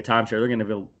definitely going to be a timeshare. They're going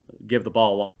to give the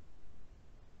ball a lot.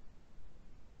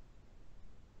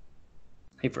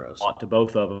 He froze. To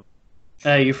both of them.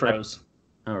 Hey, you froze.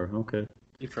 Oh, okay.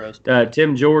 You froze.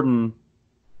 Tim Jordan,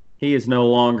 he is no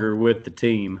longer with the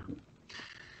team.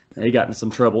 He got in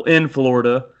some trouble in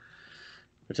Florida,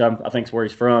 which I think is where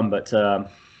he's from. But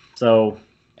so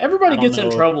everybody gets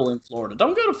in trouble in Florida.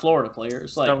 Don't go to Florida,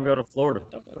 players. Don't go to Florida.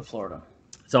 Don't go to Florida.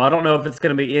 So I don't know if it's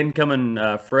going to be incoming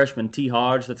freshman T.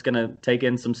 Hodge that's going to take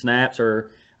in some snaps,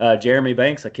 or Jeremy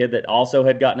Banks, a kid that also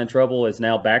had gotten in trouble, is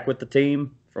now back with the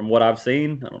team. From what I've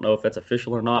seen, I don't know if that's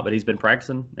official or not, but he's been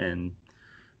practicing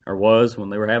or was when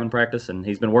they were having practice, and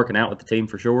he's been working out with the team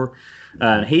for sure.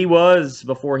 He was,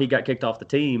 before he got kicked off the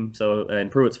team, so in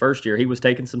Pruitt's first year, he was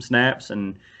taking some snaps,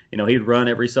 and he'd run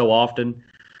every so often.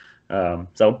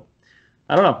 So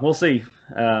I don't know. We'll see.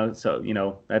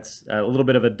 So that's a little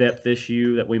bit of a depth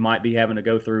issue that we might be having to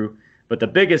go through. But the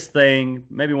biggest thing,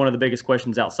 maybe one of the biggest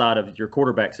questions outside of your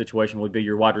quarterback situation, would be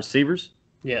your wide receivers.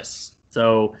 Yes.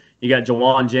 So you got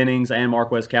Jawan Jennings and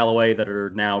Marquez Callaway that are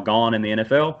now gone in the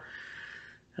NFL.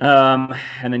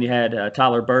 And then you had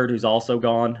Tyler Bird, who's also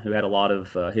gone, who had a lot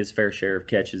of his fair share of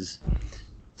catches.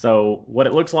 So what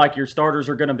it looks like your starters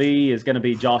are going to be is going to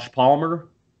be Josh Palmer.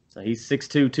 So he's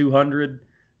 6'2", 200.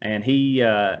 And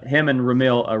him and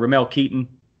Ramel Keaton,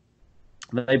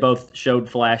 they both showed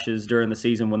flashes during the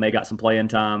season when they got some playing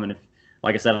time. And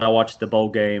like I said, I watched the bowl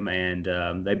game,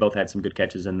 and they both had some good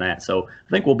catches in that. So I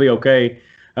think we'll be okay.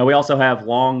 We also have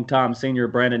longtime senior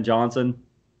Brandon Johnson,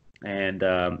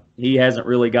 and he hasn't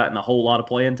really gotten a whole lot of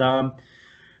playing time.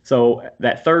 So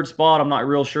that third spot, I'm not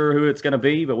real sure who it's going to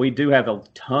be, but we do have a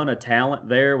ton of talent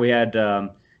there. We had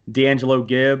D'Angelo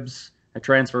Gibbs, a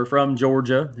transfer from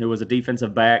Georgia, who was a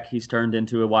defensive back. He's turned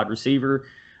into a wide receiver.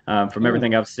 From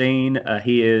everything I've seen,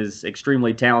 he is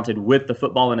extremely talented with the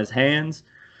football in his hands.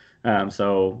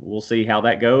 So we'll see how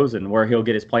that goes and where he'll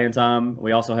get his playing time.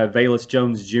 We also have Velus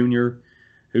Jones Jr.,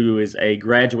 who is a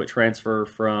graduate transfer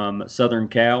from Southern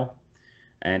Cal,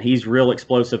 and he's real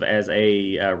explosive as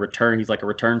a return. He's like a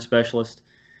return specialist.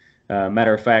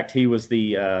 Matter of fact, he was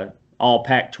the All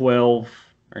Pac-12,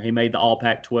 or he made the All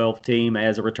Pac-12 team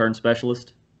as a return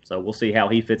specialist. So we'll see how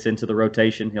he fits into the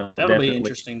rotation. That'll be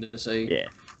interesting to see. Yeah,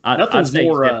 nothing's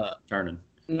more returning.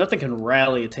 Nothing can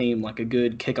rally a team like a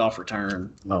good kickoff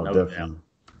return. Oh, no definitely.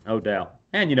 No doubt.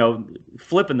 And,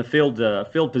 flipping the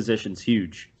field position's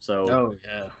huge. So,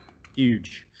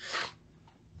 huge.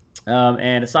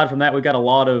 And aside from that, we've got a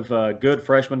lot of good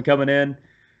freshmen coming in.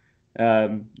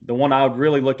 The one I would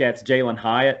really look at is Jalen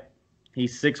Hyatt.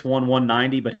 He's 6'1",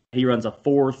 190, but he runs a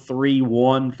 4.3,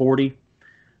 140.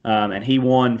 And he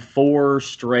won 4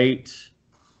 straight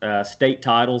state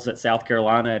titles at South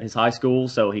Carolina at his high school,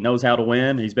 so he knows how to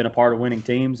win. He's been a part of winning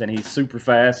teams, and he's super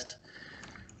fast.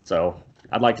 So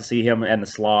I'd like to see him in the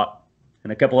slot.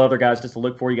 And a couple other guys just to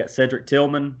look for. You got Cedric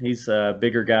Tillman. He's a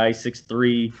bigger guy,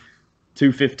 6'3",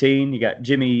 215. You got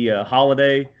Jimmy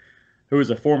Holiday, who is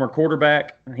a former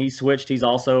quarterback. He switched. He's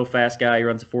also a fast guy. He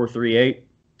runs a 4.38.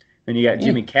 Then you got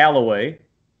Jimmy Callaway.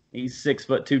 He's 6',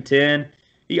 210.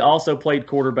 He also played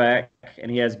quarterback, and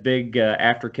he has big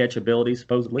after-catch ability,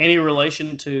 supposedly. Any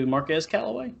relation to Marquez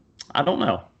Callaway? I don't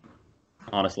know,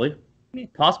 honestly.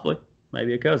 Possibly.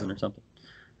 Maybe a cousin or something.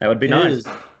 That would be nice.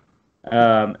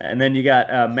 And then you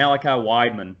got Malachi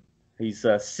Weidman. He's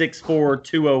 6'4",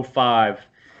 205.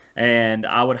 And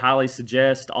I would highly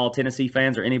suggest all Tennessee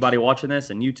fans or anybody watching this,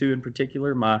 and you two in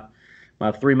particular, my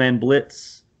 3-man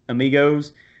blitz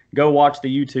amigos, go watch the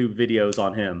YouTube videos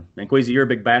on him. And Kwesi, you're a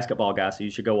big basketball guy, so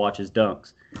you should go watch his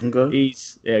dunks. Okay.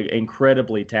 He's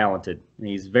incredibly talented.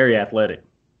 He's very athletic.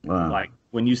 Wow. Like,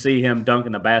 when you see him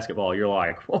dunking the basketball, you're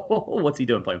like, whoa, what's he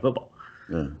doing playing football?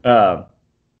 Yeah.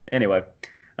 Anyway,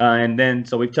 and then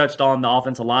so we've touched on the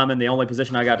offensive lineman. The only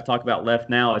position I got to talk about left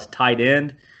now is tight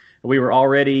end. We were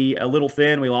already a little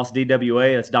thin. We lost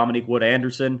DWA. That's Dominique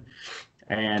Wood-Anderson.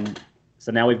 And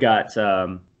so now we've got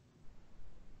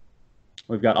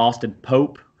Austin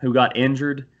Pope, who got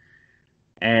injured.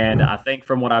 And I think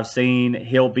from what I've seen,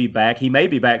 he'll be back. He may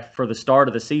be back for the start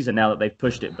of the season now that they've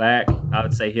pushed it back. I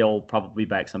would say he'll probably be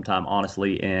back sometime,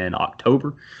 honestly, in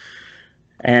October.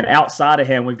 And outside of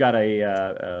him, we've got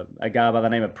a guy by the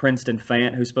name of Princeton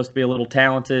Fant, who's supposed to be a little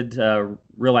talented,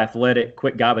 real athletic,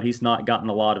 quick guy, but he's not gotten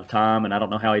a lot of time, and I don't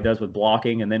know how he does with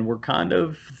blocking. And then we're kind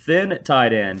of thin at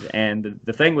tight end. And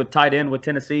the thing with tight end with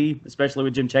Tennessee, especially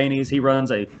with Jim Chaney, is he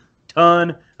runs a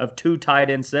ton of 2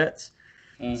 tight end sets.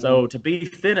 Mm-hmm. So to be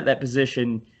thin at that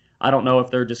position, I don't know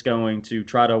if they're just going to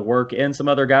try to work in some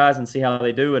other guys and see how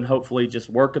they do and hopefully just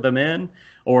work them in,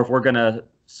 or if we're going to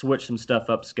switch some stuff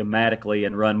up schematically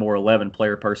and run more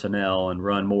 11-player personnel and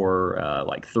run more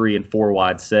like 3 and 4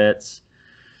 wide sets.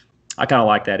 I kind of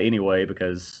like that anyway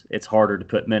because it's harder to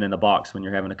put men in the box when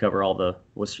you're having to cover all the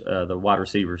wide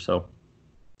receivers. So,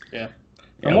 yeah.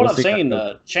 From what I've seen,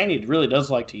 Chaney really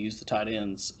does like to use the tight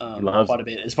ends quite a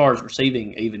bit. As far as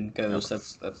receiving even goes,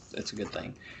 that's a good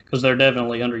thing because they're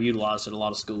definitely underutilized at a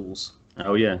lot of schools.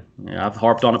 Oh, yeah. I've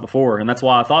harped on it before, and that's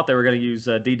why I thought they were going to use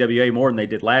DWA more than they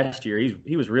did last year.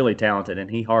 He was really talented, and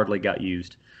he hardly got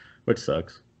used, which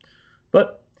sucks.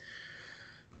 But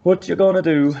what you going to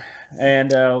do?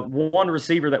 And one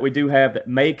receiver that we do have that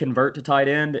may convert to tight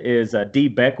end is D.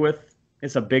 Beckwith.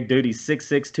 It's a big dude. He's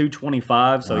 6'6",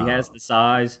 225, so he has the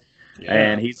size,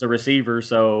 and he's a receiver.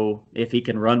 So if he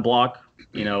can run block,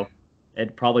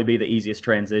 it'd probably be the easiest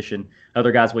transition.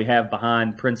 Other guys we have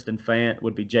behind Princeton Fant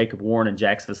would be Jacob Warren and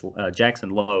Jackson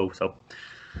Lowe. So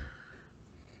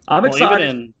I'm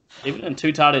excited. Even in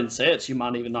 2 tight end sets, you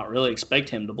might even not really expect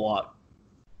him to block.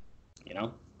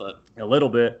 But a little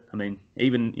bit. I mean,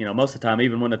 even most of the time,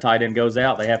 even when the tight end goes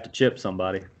out, they have to chip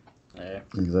somebody. Yeah,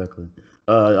 exactly.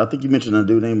 I think you mentioned a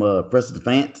dude named Preston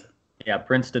Fant. Yeah,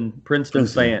 Princeton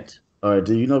Fant. All right.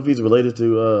 Do you know if he's related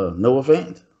to Noah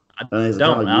Fant? I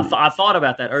don't. I thought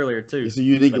about that earlier too. It's a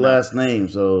unique last name,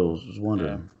 so I was just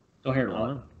wondering. Yeah. Don't hear a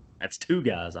lot. That's 2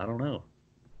 guys. I don't know.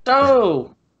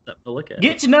 So look at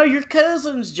get to know your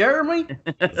cousins, Jeremy.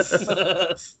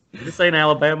 This ain't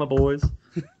Alabama, boys.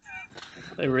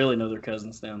 They really know their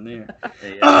cousins down there.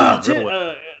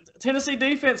 Tennessee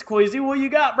defense, Kwesi, what you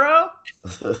got, bro?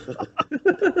 I'm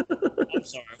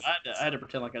sorry. I had to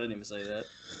pretend like I didn't even say that.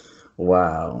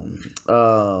 Wow.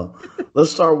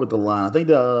 Let's start with the line. I think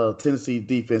the Tennessee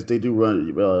defense, they do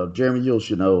run, Jeremy, you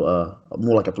should know,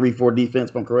 more like a 3-4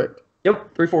 defense, if I'm correct?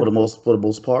 Yep, 3-4. For the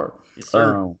most part. Yes,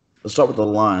 sir. Let's start with the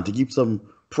line. To keep some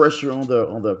pressure on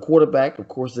the quarterback, of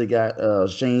course, they got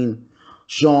Sean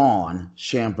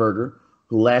Schamberger,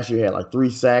 who last year had like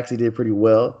 3 sacks. He did pretty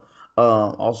well.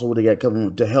 Also, what they got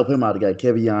coming to help him out, they got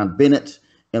Kevion Bennett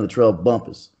and Latrell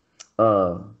Bumpus.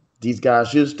 These guys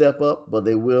should step up, but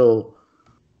they will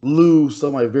lose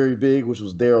somebody very big, which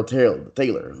was Darrell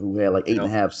Taylor, who had like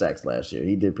 8.5 sacks last year.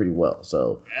 He did pretty well.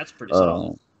 So that's pretty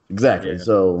solid. Exactly. Yeah.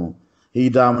 So he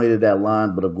dominated that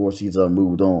line, but of course he's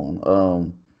moved on.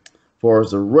 As far as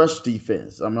the rush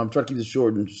defense, I'm trying to keep this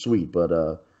short and sweet, but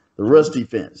the rush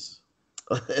defense,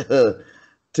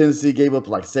 Tennessee gave up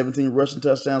like 17 rushing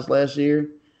touchdowns last year.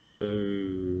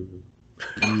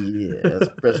 Yeah,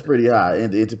 that's pretty high.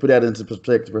 And to put that into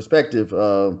perspective,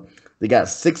 they got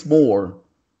 6 more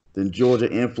than Georgia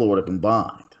and Florida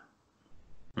combined.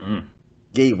 Mm-hmm.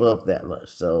 Gave up that much.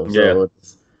 So they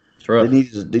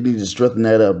need to strengthen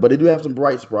that up. But they do have some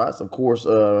bright spots. Of course,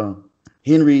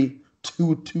 Henry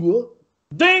Tua.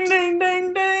 Ding, ding,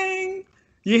 ding, ding.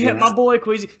 You hit my boy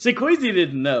Kwesi. See, Kwesi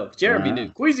didn't know. Jeremy knew.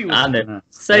 Kwesi was. I knew.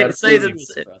 Say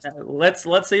that.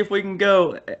 Let's see if we can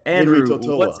go. Andrew,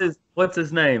 what's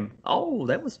his name? Oh,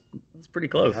 that's pretty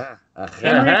close.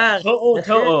 Henry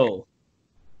To'o.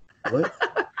 What?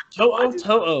 To'o.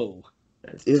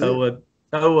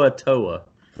 Toa.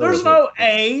 There's no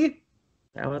A.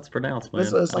 How that's pronounced, man.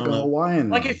 It's like a Hawaiian.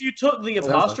 Like if you took the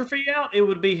apostrophe out, it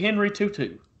would be Henry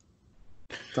Tutu.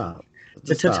 Stop.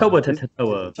 Toa.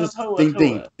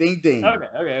 Ding, ding.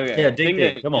 Okay. Yeah,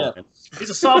 ding. Come on. He's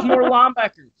a sophomore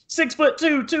linebacker.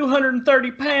 6'2",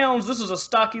 230 pounds. This is a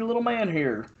stocky little man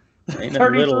here.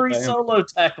 33 solo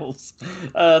tackles,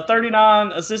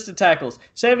 39 assisted tackles,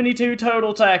 72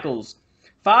 total tackles,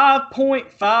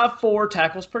 5.54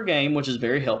 tackles per game, which is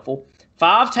very helpful.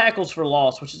 5 tackles for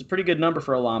loss, which is a pretty good number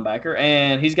for a linebacker,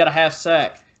 and he's got a half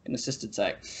sack, an assisted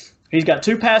sack. He's got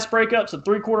 2 pass breakups and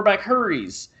 3 quarterback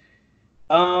hurries.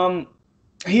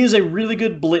 He is a really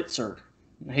good blitzer.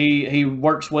 He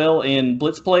works well in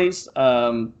blitz plays,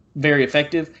 very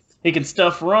effective. He can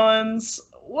stuff runs.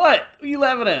 What are you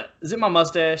laughing at? Is it my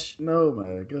mustache? No,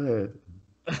 man. Go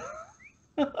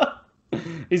ahead.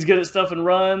 He's good at stuffing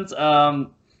runs.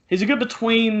 He's a good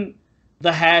between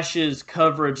the hashes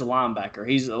coverage linebacker.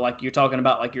 He's like you're talking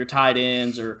about like your tight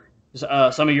ends or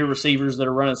some of your receivers that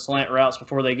are running slant routes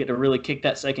before they get to really kick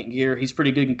that second gear. He's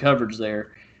pretty good in coverage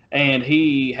there. And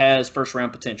he has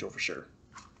first-round potential for sure.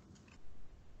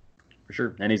 for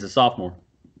sure. And he's a sophomore.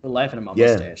 We're laughing at my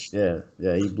Yeah, mustache.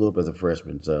 yeah. He blew up as a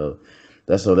freshman, so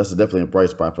that's definitely a bright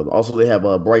spot for them. Also, they have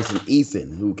Bryson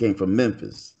Eason, who came from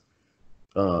Memphis,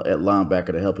 at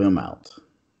linebacker to help him out.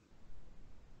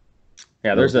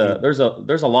 Yeah, there's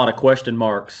a lot of question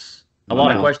marks. A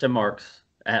lot of question marks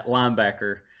at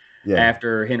linebacker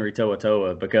after Henry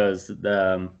To'oTo'o because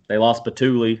they lost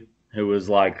Batuli, who was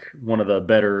like one of the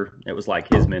better. It was like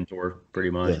his mentor, pretty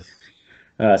much.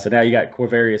 Yes. So now you got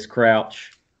Quavarius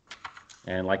Crouch,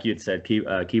 and like you had said,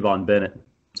 Kevon Bennett.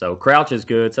 So Crouch is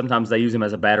good. Sometimes they use him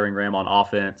as a battering ram on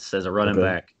offense, as a running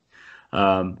back.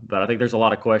 But I think there's a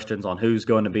lot of questions on who's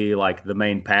going to be like the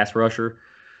main pass rusher.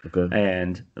 Okay.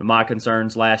 And my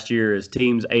concerns last year is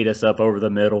teams ate us up over the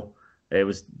middle. It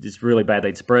was just really bad.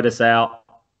 They'd spread us out,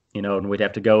 and we'd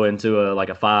have to go into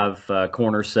a 5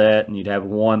 corner set, and you'd have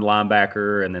one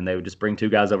linebacker, and then they would just bring 2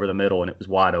 guys over the middle, and it was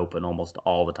wide open almost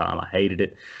all the time. I hated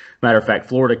it. Matter of fact,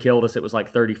 Florida killed us. It was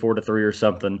like 34-3 or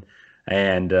something,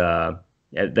 and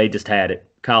they just had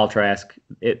it. Kyle Trask,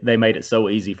 they made it so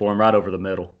easy for him right over the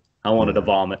middle. I wanted to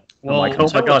vomit. Well, I'm like, oh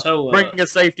my gosh, bring a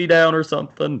safety down or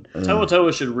something.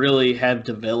 To'oTo'o should really have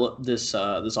developed this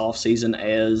offseason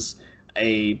as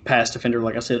a pass defender,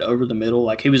 like I said, over the middle.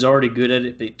 Like, he was already good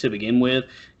at it to begin with.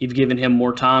 You've given him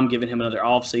more time, given him another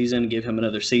offseason, give him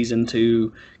another season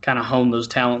to kind of hone those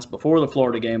talents before the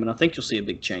Florida game, and I think you'll see a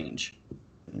big change.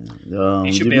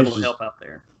 He should be able to help out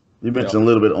there. You mentioned a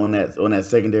little bit on that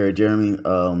secondary, Jeremy.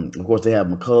 Of course, they have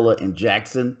McCullough and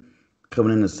Jackson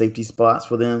coming in the safety spots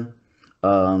for them.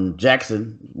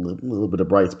 Jackson, a little bit of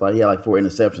bright spot. He had like 4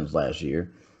 interceptions last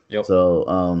year. Yep. So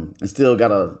and still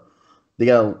they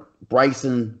got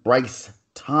Bryce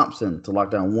Thompson to lock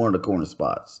down one of the corner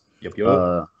spots. Yep.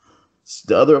 The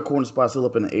other corner spot's still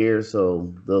up in the air,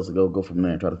 so those will go from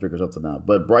there and try to figure something out.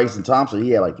 But Bryson Thompson,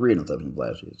 he had like 3 interceptions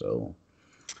last year, so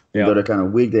though they're kind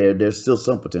of weak there, there's still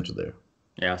some potential there.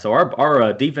 Yeah, so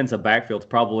our defensive backfield's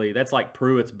that's like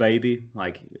Pruitt's baby.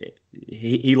 Like,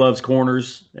 he loves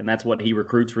corners, and that's what he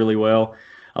recruits really well.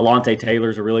 Alontae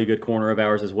Taylor's a really good corner of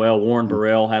ours as well. Warren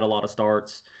Burrell had a lot of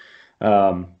starts,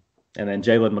 and then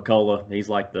Jalen McCullough. He's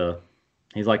like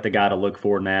the guy to look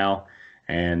for now,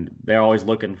 and they're always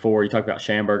looking for. You talk about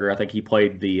Schamberger. I think he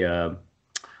played the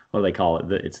what do they call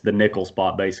it? It's the nickel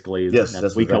spot basically.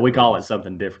 Yes, we call it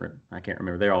something different. I can't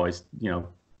remember. They're always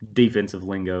defensive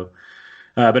lingo.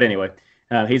 But anyway,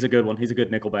 he's a good one. He's a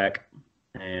good nickelback,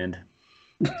 and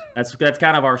that's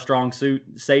kind of our strong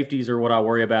suit. Safeties are what I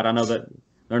worry about. I know that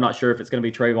they're not sure if it's going to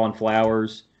be Trayvon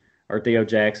Flowers or Theo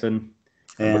Jackson.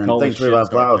 And thanks Trayvon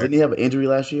Flowers. Didn't he have an injury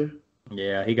last year?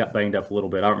 Yeah, he got banged up a little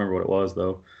bit. I don't remember what it was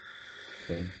though.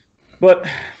 Okay. But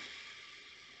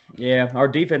yeah, our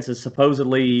defense is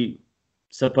supposedly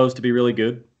supposed to be really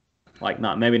good. Like,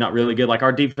 maybe not really good. Like,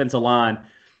 our defensive line.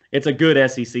 It's a good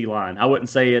SEC line. I wouldn't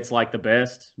say it's like the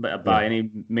best by any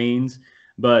means,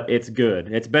 but it's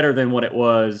good. It's better than what it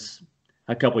was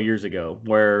a couple years ago,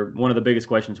 where one of the biggest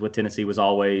questions with Tennessee was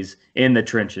always in the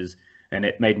trenches, and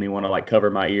it made me want to cover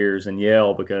my ears and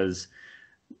yell because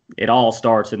it all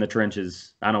starts in the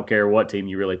trenches. I don't care what team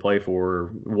you really play for or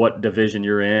what division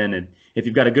you're in, and if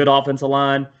you've got a good offensive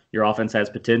line, your offense has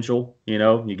potential. You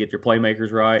get your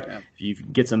playmakers right. Yeah. If you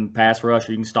get some pass rush,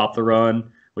 you can stop the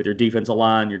run. With your defensive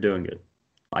line, you're doing good.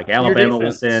 Like, Alabama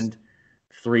will send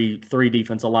three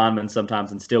defensive linemen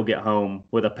sometimes and still get home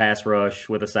with a pass rush,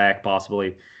 with a sack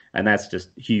possibly, and that's just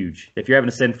huge. If you're having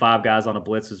to send 5 guys on a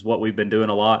blitz, is what we've been doing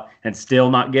a lot, and still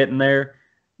not getting there,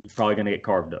 you're probably going to get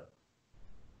carved up.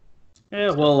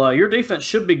 Yeah, well, your defense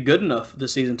should be good enough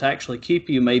this season to actually keep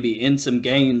you maybe in some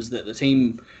games that the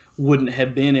team wouldn't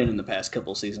have been in the past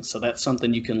couple of seasons. So that's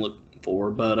something you can look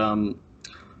for. But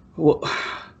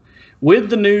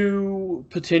with the new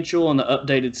potential and the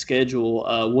updated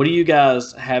schedule, what do you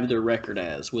guys have their record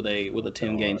as with a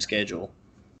 10-game schedule?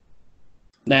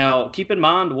 Now, keep in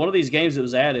mind, one of these games that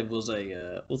was added was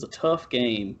a tough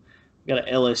game. We got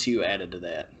an LSU added to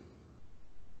that.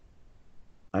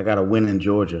 I got a win in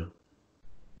Georgia.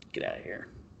 Get out of here.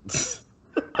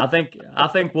 I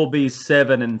think we'll be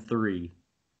 7-3.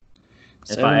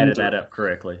 If I added that up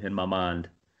correctly in my mind,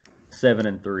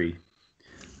 7-3.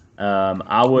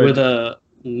 I would.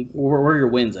 Where are your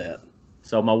wins at?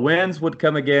 So my wins would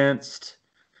come against.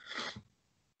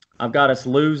 I've got us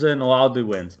losing. Well, I'll do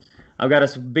wins. I've got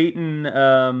us beating.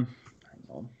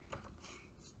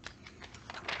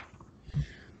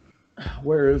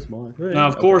 Where is my thing? Now,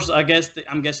 of course, I'm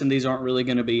guessing these aren't really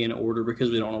going to be in order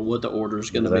because we don't know what the order is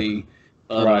going to be.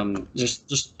 Right.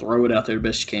 Just throw it out there the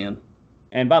best you can.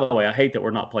 And by the way, I hate that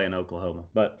we're not playing Oklahoma,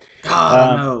 but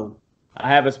no. I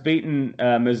have us beating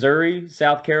Missouri,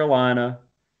 South Carolina,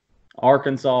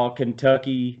 Arkansas,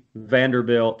 Kentucky,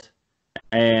 Vanderbilt,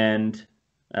 and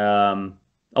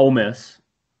Ole Miss.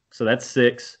 So that's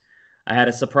 6. I had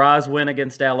a surprise win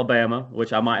against Alabama,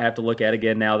 which I might have to look at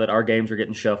again now that our games are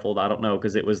getting shuffled. I don't know,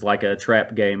 because it was like a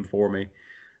trap game for me.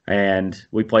 And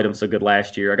we played them so good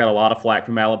last year. I got a lot of flack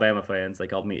from Alabama fans. They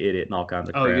called me idiot and all kinds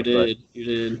of crap. Oh, you did. You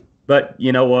did. But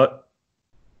you know what?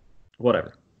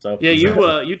 Whatever. So yeah,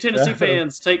 you Tennessee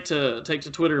fans take to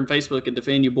Twitter and Facebook and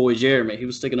defend your boy Jeremy. He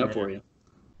was sticking up for you.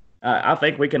 I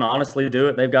think we can honestly do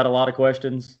it. They've got a lot of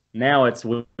questions. Now it's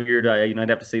weird. I'd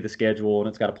have to see the schedule, and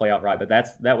it's got to play out right. But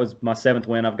that was my 7th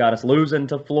win. I've got us losing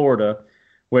to Florida,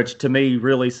 which to me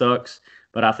really sucks.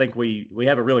 But I think we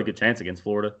have a really good chance against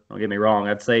Florida. Don't get me wrong.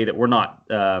 I'd say that we're not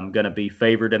going to be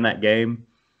favored in that game.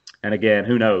 And again,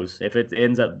 who knows? If it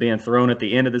ends up being thrown at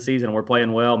the end of the season and we're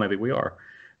playing well, maybe we are.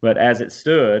 But as it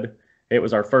stood, it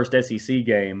was our first SEC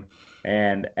game.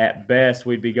 And at best,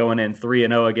 we'd be going in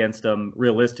 3-0 against them.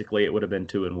 Realistically, it would have been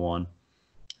 2-1,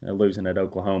 losing at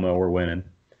Oklahoma or winning.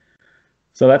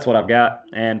 So that's what I've got,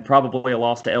 and probably a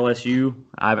loss to LSU.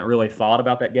 I haven't really thought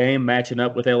about that game matching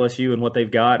up with LSU and what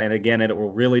they've got. And again, it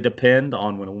will really depend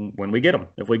on when we get them.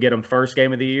 If we get them first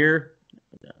game of the year,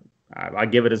 I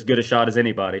give it as good a shot as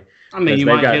anybody. I mean, they've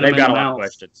got a lot of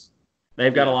questions.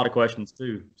 They've got a lot of questions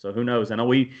too. So who knows? I know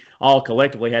we all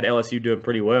collectively had LSU doing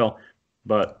pretty well.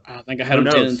 But I think I had them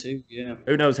 10-2. Yeah.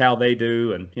 Who knows how they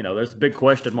do? And there's big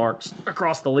question marks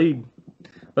across the league.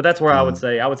 But that's where I would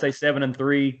say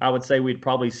 7-3. I would say we'd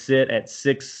probably sit at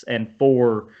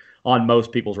 6-4 on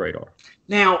most people's radar.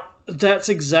 Now that's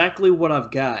exactly what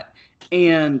I've got.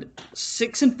 And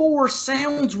 6-4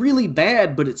 sounds really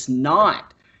bad, but it's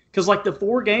not. Because like the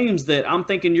 4 games that I'm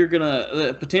thinking you're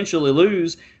gonna potentially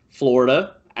lose: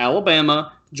 Florida,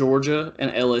 Alabama, Georgia,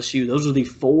 and LSU. Those are the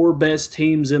 4 best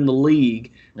teams in the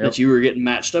league that you were getting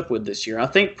matched up with this year. I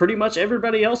think pretty much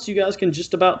everybody else you guys can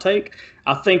just about take.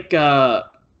 I think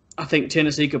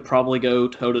Tennessee could probably go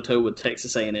toe-to-toe with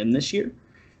Texas A&M this year.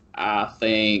 I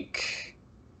think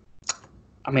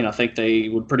they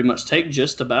would pretty much take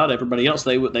just about everybody else.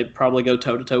 They'd probably go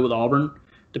toe-to-toe with Auburn,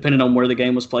 depending on where the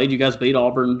game was played. You guys beat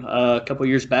Auburn a couple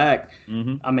years back.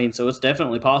 Mm-hmm. I mean, so it's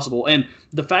definitely possible. And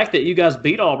the fact that you guys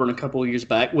beat Auburn a couple of years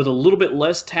back with a little bit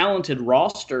less talented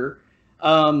roster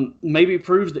maybe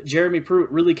proves that Jeremy Pruitt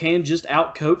really can just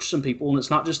out-coach some people, and it's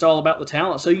not just all about the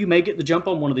talent. So you may get the jump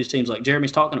on one of these teams like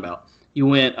Jeremy's talking about. You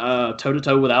went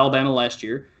toe-to-toe with Alabama last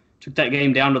year, took that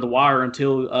game down to the wire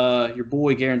until your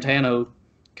boy Garantano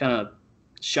kind of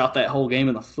shot that whole game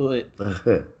in the foot.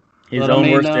 His own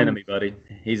worst enemy, buddy.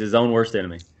 He's his own worst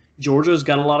enemy. Georgia's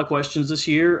got a lot of questions this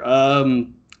year.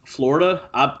 Florida,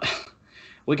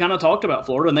 we kind of talked about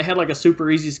Florida, and they had like a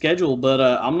super easy schedule, but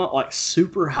I'm not like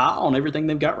super high on everything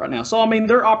they've got right now. So, I mean,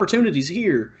 there are opportunities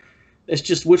here. It's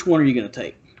just which one are you going to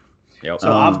take? Yep.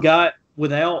 So I've got,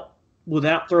 without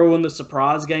throwing the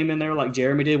surprise game in there like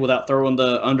Jeremy did, without throwing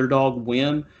the underdog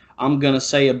win, I'm going to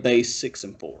say a base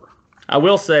 6-4. I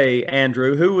will say,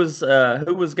 Andrew, who was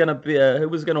going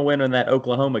to win in that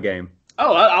Oklahoma game?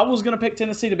 Oh, I was going to pick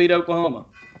Tennessee to beat Oklahoma.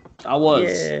 I was.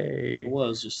 Yay. I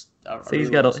was just.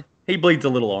 He bleeds a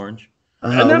little orange.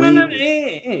 No. When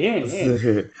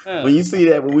you see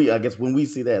that, when we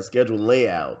see that schedule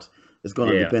layout, it's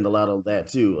going to depend a lot on that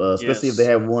too. Especially if they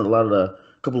have won a lot of the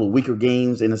couple of weaker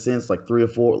games in a sense, like 3 or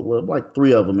 4, well, like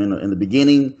 3 of them in the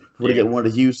beginning before they get one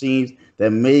of the huge teams.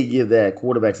 That may give that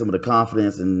quarterback some of the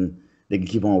confidence, and they can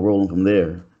keep on rolling from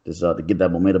there to get that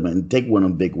momentum and take one of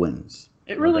them big wins.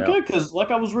 It really could, because like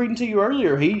I was reading to you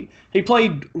earlier, he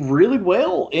played really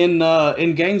well in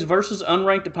games versus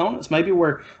unranked opponents, maybe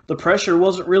where the pressure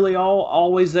wasn't really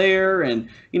always there, and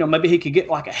maybe he could get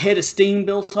like a head of steam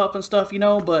built up and stuff,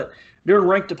 but during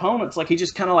ranked opponents, like he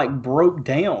just kind of like broke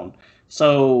down.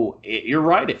 So you're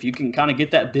right. If you can kind of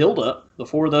get that build up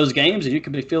before those games, and you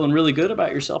can be feeling really good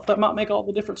about yourself, that might make all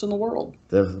the difference in the world.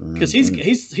 Definitely, because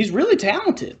he's really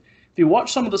talented. If you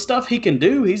watch some of the stuff he can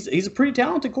do, he's a pretty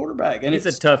talented quarterback, and he's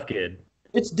a tough kid.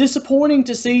 It's disappointing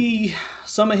to see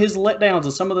some of his letdowns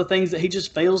and some of the things that he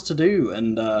just fails to do.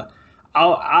 And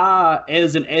I,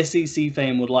 as an SEC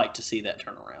fan, would like to see that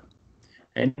turn around.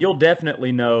 And you'll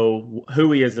definitely know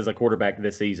who he is as a quarterback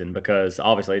this season, because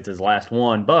obviously it's his last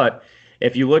one. But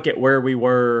if you look at where we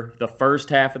were the first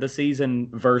half of the season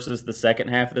versus the second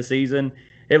half of the season,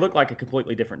 it looked like a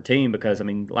completely different team because, I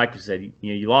mean, like you said,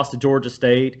 you lost to Georgia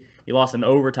State, you lost in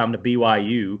overtime to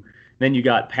BYU, then you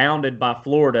got pounded by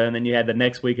Florida, and then you had the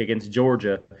next week against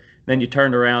Georgia. Then you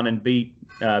turned around and beat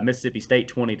Mississippi State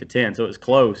 20-10, so it was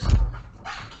close.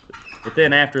 But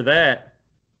then after that,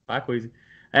 Kwesi,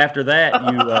 after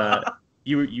that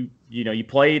you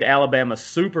played Alabama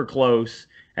super close,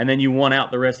 and then you won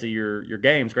out the rest of your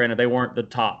games. Granted, they weren't the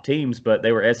top teams, but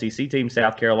they were SEC teams: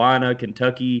 South Carolina,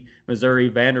 Kentucky, Missouri,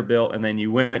 Vanderbilt, and then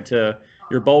you went to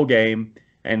your bowl game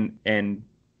and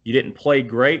you didn't play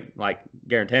great. Like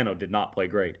Garantano did not play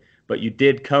great, but you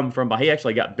did come from. He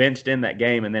actually got benched in that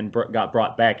game and then got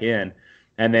brought back in,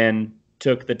 and then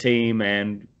took the team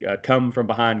and come from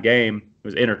behind game. It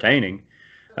was entertaining.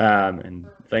 And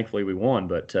thankfully we won.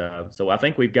 But so I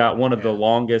think we've got one of the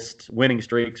longest winning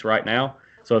streaks right now.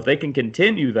 So if they can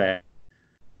continue that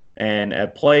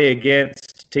and play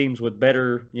against teams with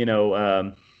better, I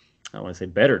don't want to say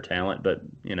better talent, but,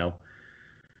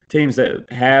 teams that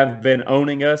have been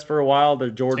owning us for a while, the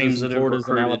Georgias and Floridas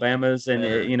and Alabamas, and,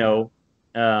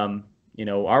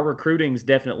 our recruiting's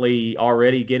definitely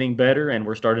already getting better, and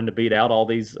we're starting to beat out all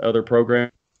these other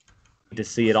programs. To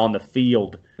see it on the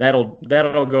field, that'll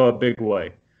go a big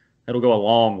way. That'll go a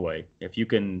long way. If you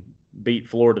can beat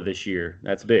Florida this year,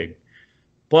 that's big.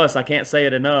 Plus, I can't say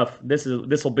it enough. This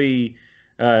will be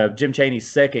Jim Chaney's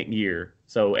second year,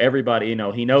 so everybody,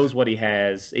 he knows what he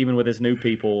has, even with his new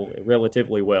people,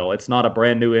 relatively well. It's not a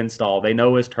brand new install. They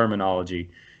know his terminology,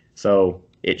 so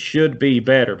it should be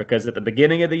better. Because at the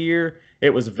beginning of the year,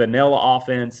 it was vanilla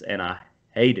offense, and I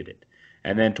hated it.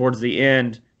 And then towards the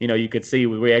end, you could see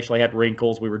we actually had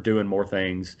wrinkles. We were doing more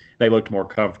things. They looked more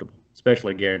comfortable,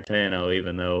 especially Garantano,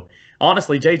 even though,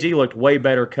 honestly, JG looked way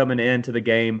better coming into the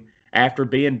game after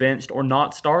being benched or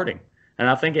not starting. And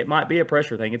I think it might be a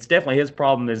pressure thing. It's definitely his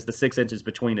problem is the 6 inches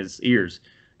between his ears.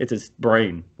 It's his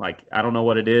brain. Like, I don't know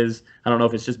what it is. I don't know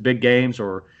if it's just big games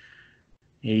or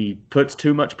he puts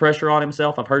too much pressure on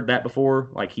himself. I've heard that before.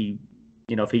 Like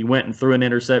if he went and threw an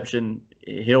interception,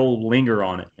 he'll linger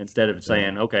on it instead of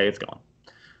saying, okay, it's gone.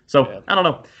 So, I don't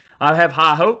know. I have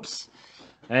high hopes,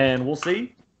 and we'll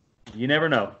see. You never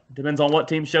know. Depends on what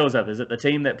team shows up. Is it the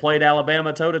team that played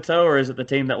Alabama toe-to-toe, or is it the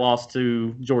team that lost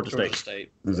to Georgia State? Exactly.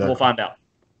 We'll find out.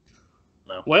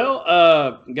 No.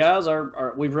 Well, guys,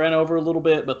 we've ran over a little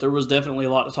bit, but there was definitely a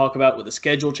lot to talk about with the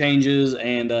schedule changes,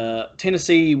 and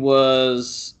Tennessee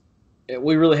was –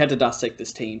 we really had to dissect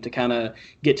this team to kind of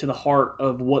get to the heart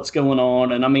of what's going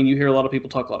on. And, I mean, you hear a lot of people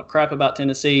talk a lot of crap about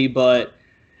Tennessee, but –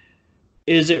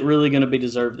 is it really going to be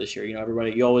deserved this year?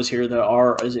 Everybody, you always hear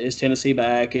is Tennessee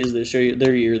back? Is this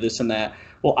their year, this and that?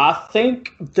 Well, I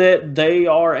think that they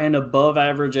are an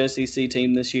above-average SEC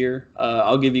team this year.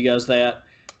 I'll give you guys that.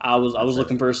 I was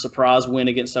looking for a surprise win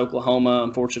against Oklahoma.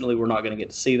 Unfortunately, we're not going to get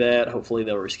to see that. Hopefully,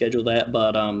 they'll reschedule that.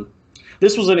 But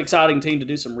this was an exciting team to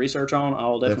do some research on.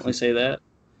 I'll definitely say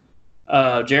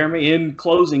that. Jeremy, in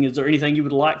closing, is there anything you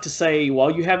would like to say while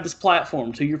you have this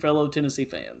platform to your fellow Tennessee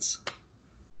fans?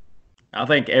 I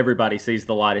think everybody sees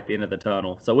the light at the end of the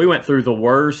tunnel. So we went through the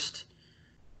worst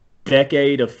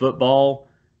decade of football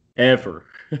ever.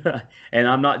 And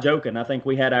I'm not joking. I think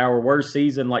we had our worst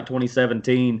season like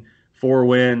 2017, 4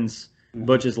 wins,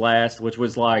 Butch's last, which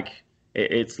was like,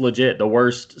 it's legit the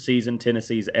worst season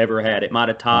Tennessee's ever had. It might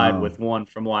have tied with one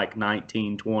from like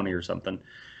 1920 or something.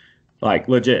 Like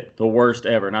legit, the worst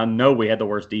ever. And I know we had the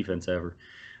worst defense ever.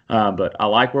 But I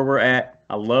like where we're at.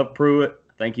 I love Pruitt.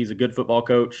 I think he's a good football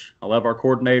coach. I love our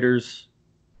coordinators.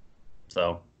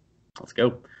 So, let's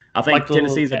go. I think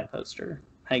Tennessee's a poster.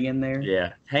 Hang in there.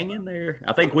 Yeah, hang in there.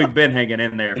 I think we've been hanging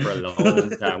in there for a long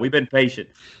time. We've been patient.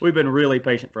 We've been really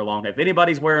patient for a long time. If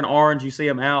anybody's wearing orange, you see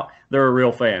them out, they're a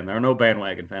real fan. They're no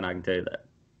bandwagon fan, I can tell you that.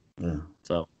 Yeah.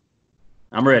 So,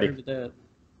 I'm ready.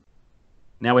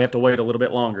 Now we have to wait a little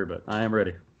bit longer, but I am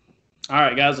ready. All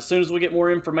right, guys, as soon as we get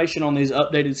more information on these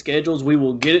updated schedules, we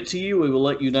will get it to you. We will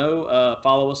let you know.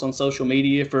 Follow us on social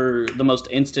media for the most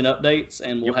instant updates,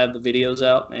 and we'll have the videos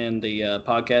out and the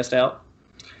podcast out.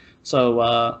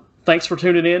 So thanks for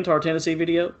tuning in to our Tennessee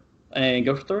video, and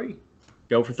go for 3.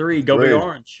 Go for 3. Go Big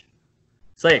Orange.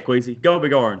 Say it, Kwesi. Go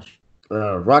Big Orange.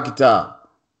 Rocky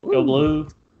Top. Go Blue.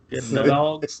 Go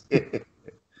Dogs.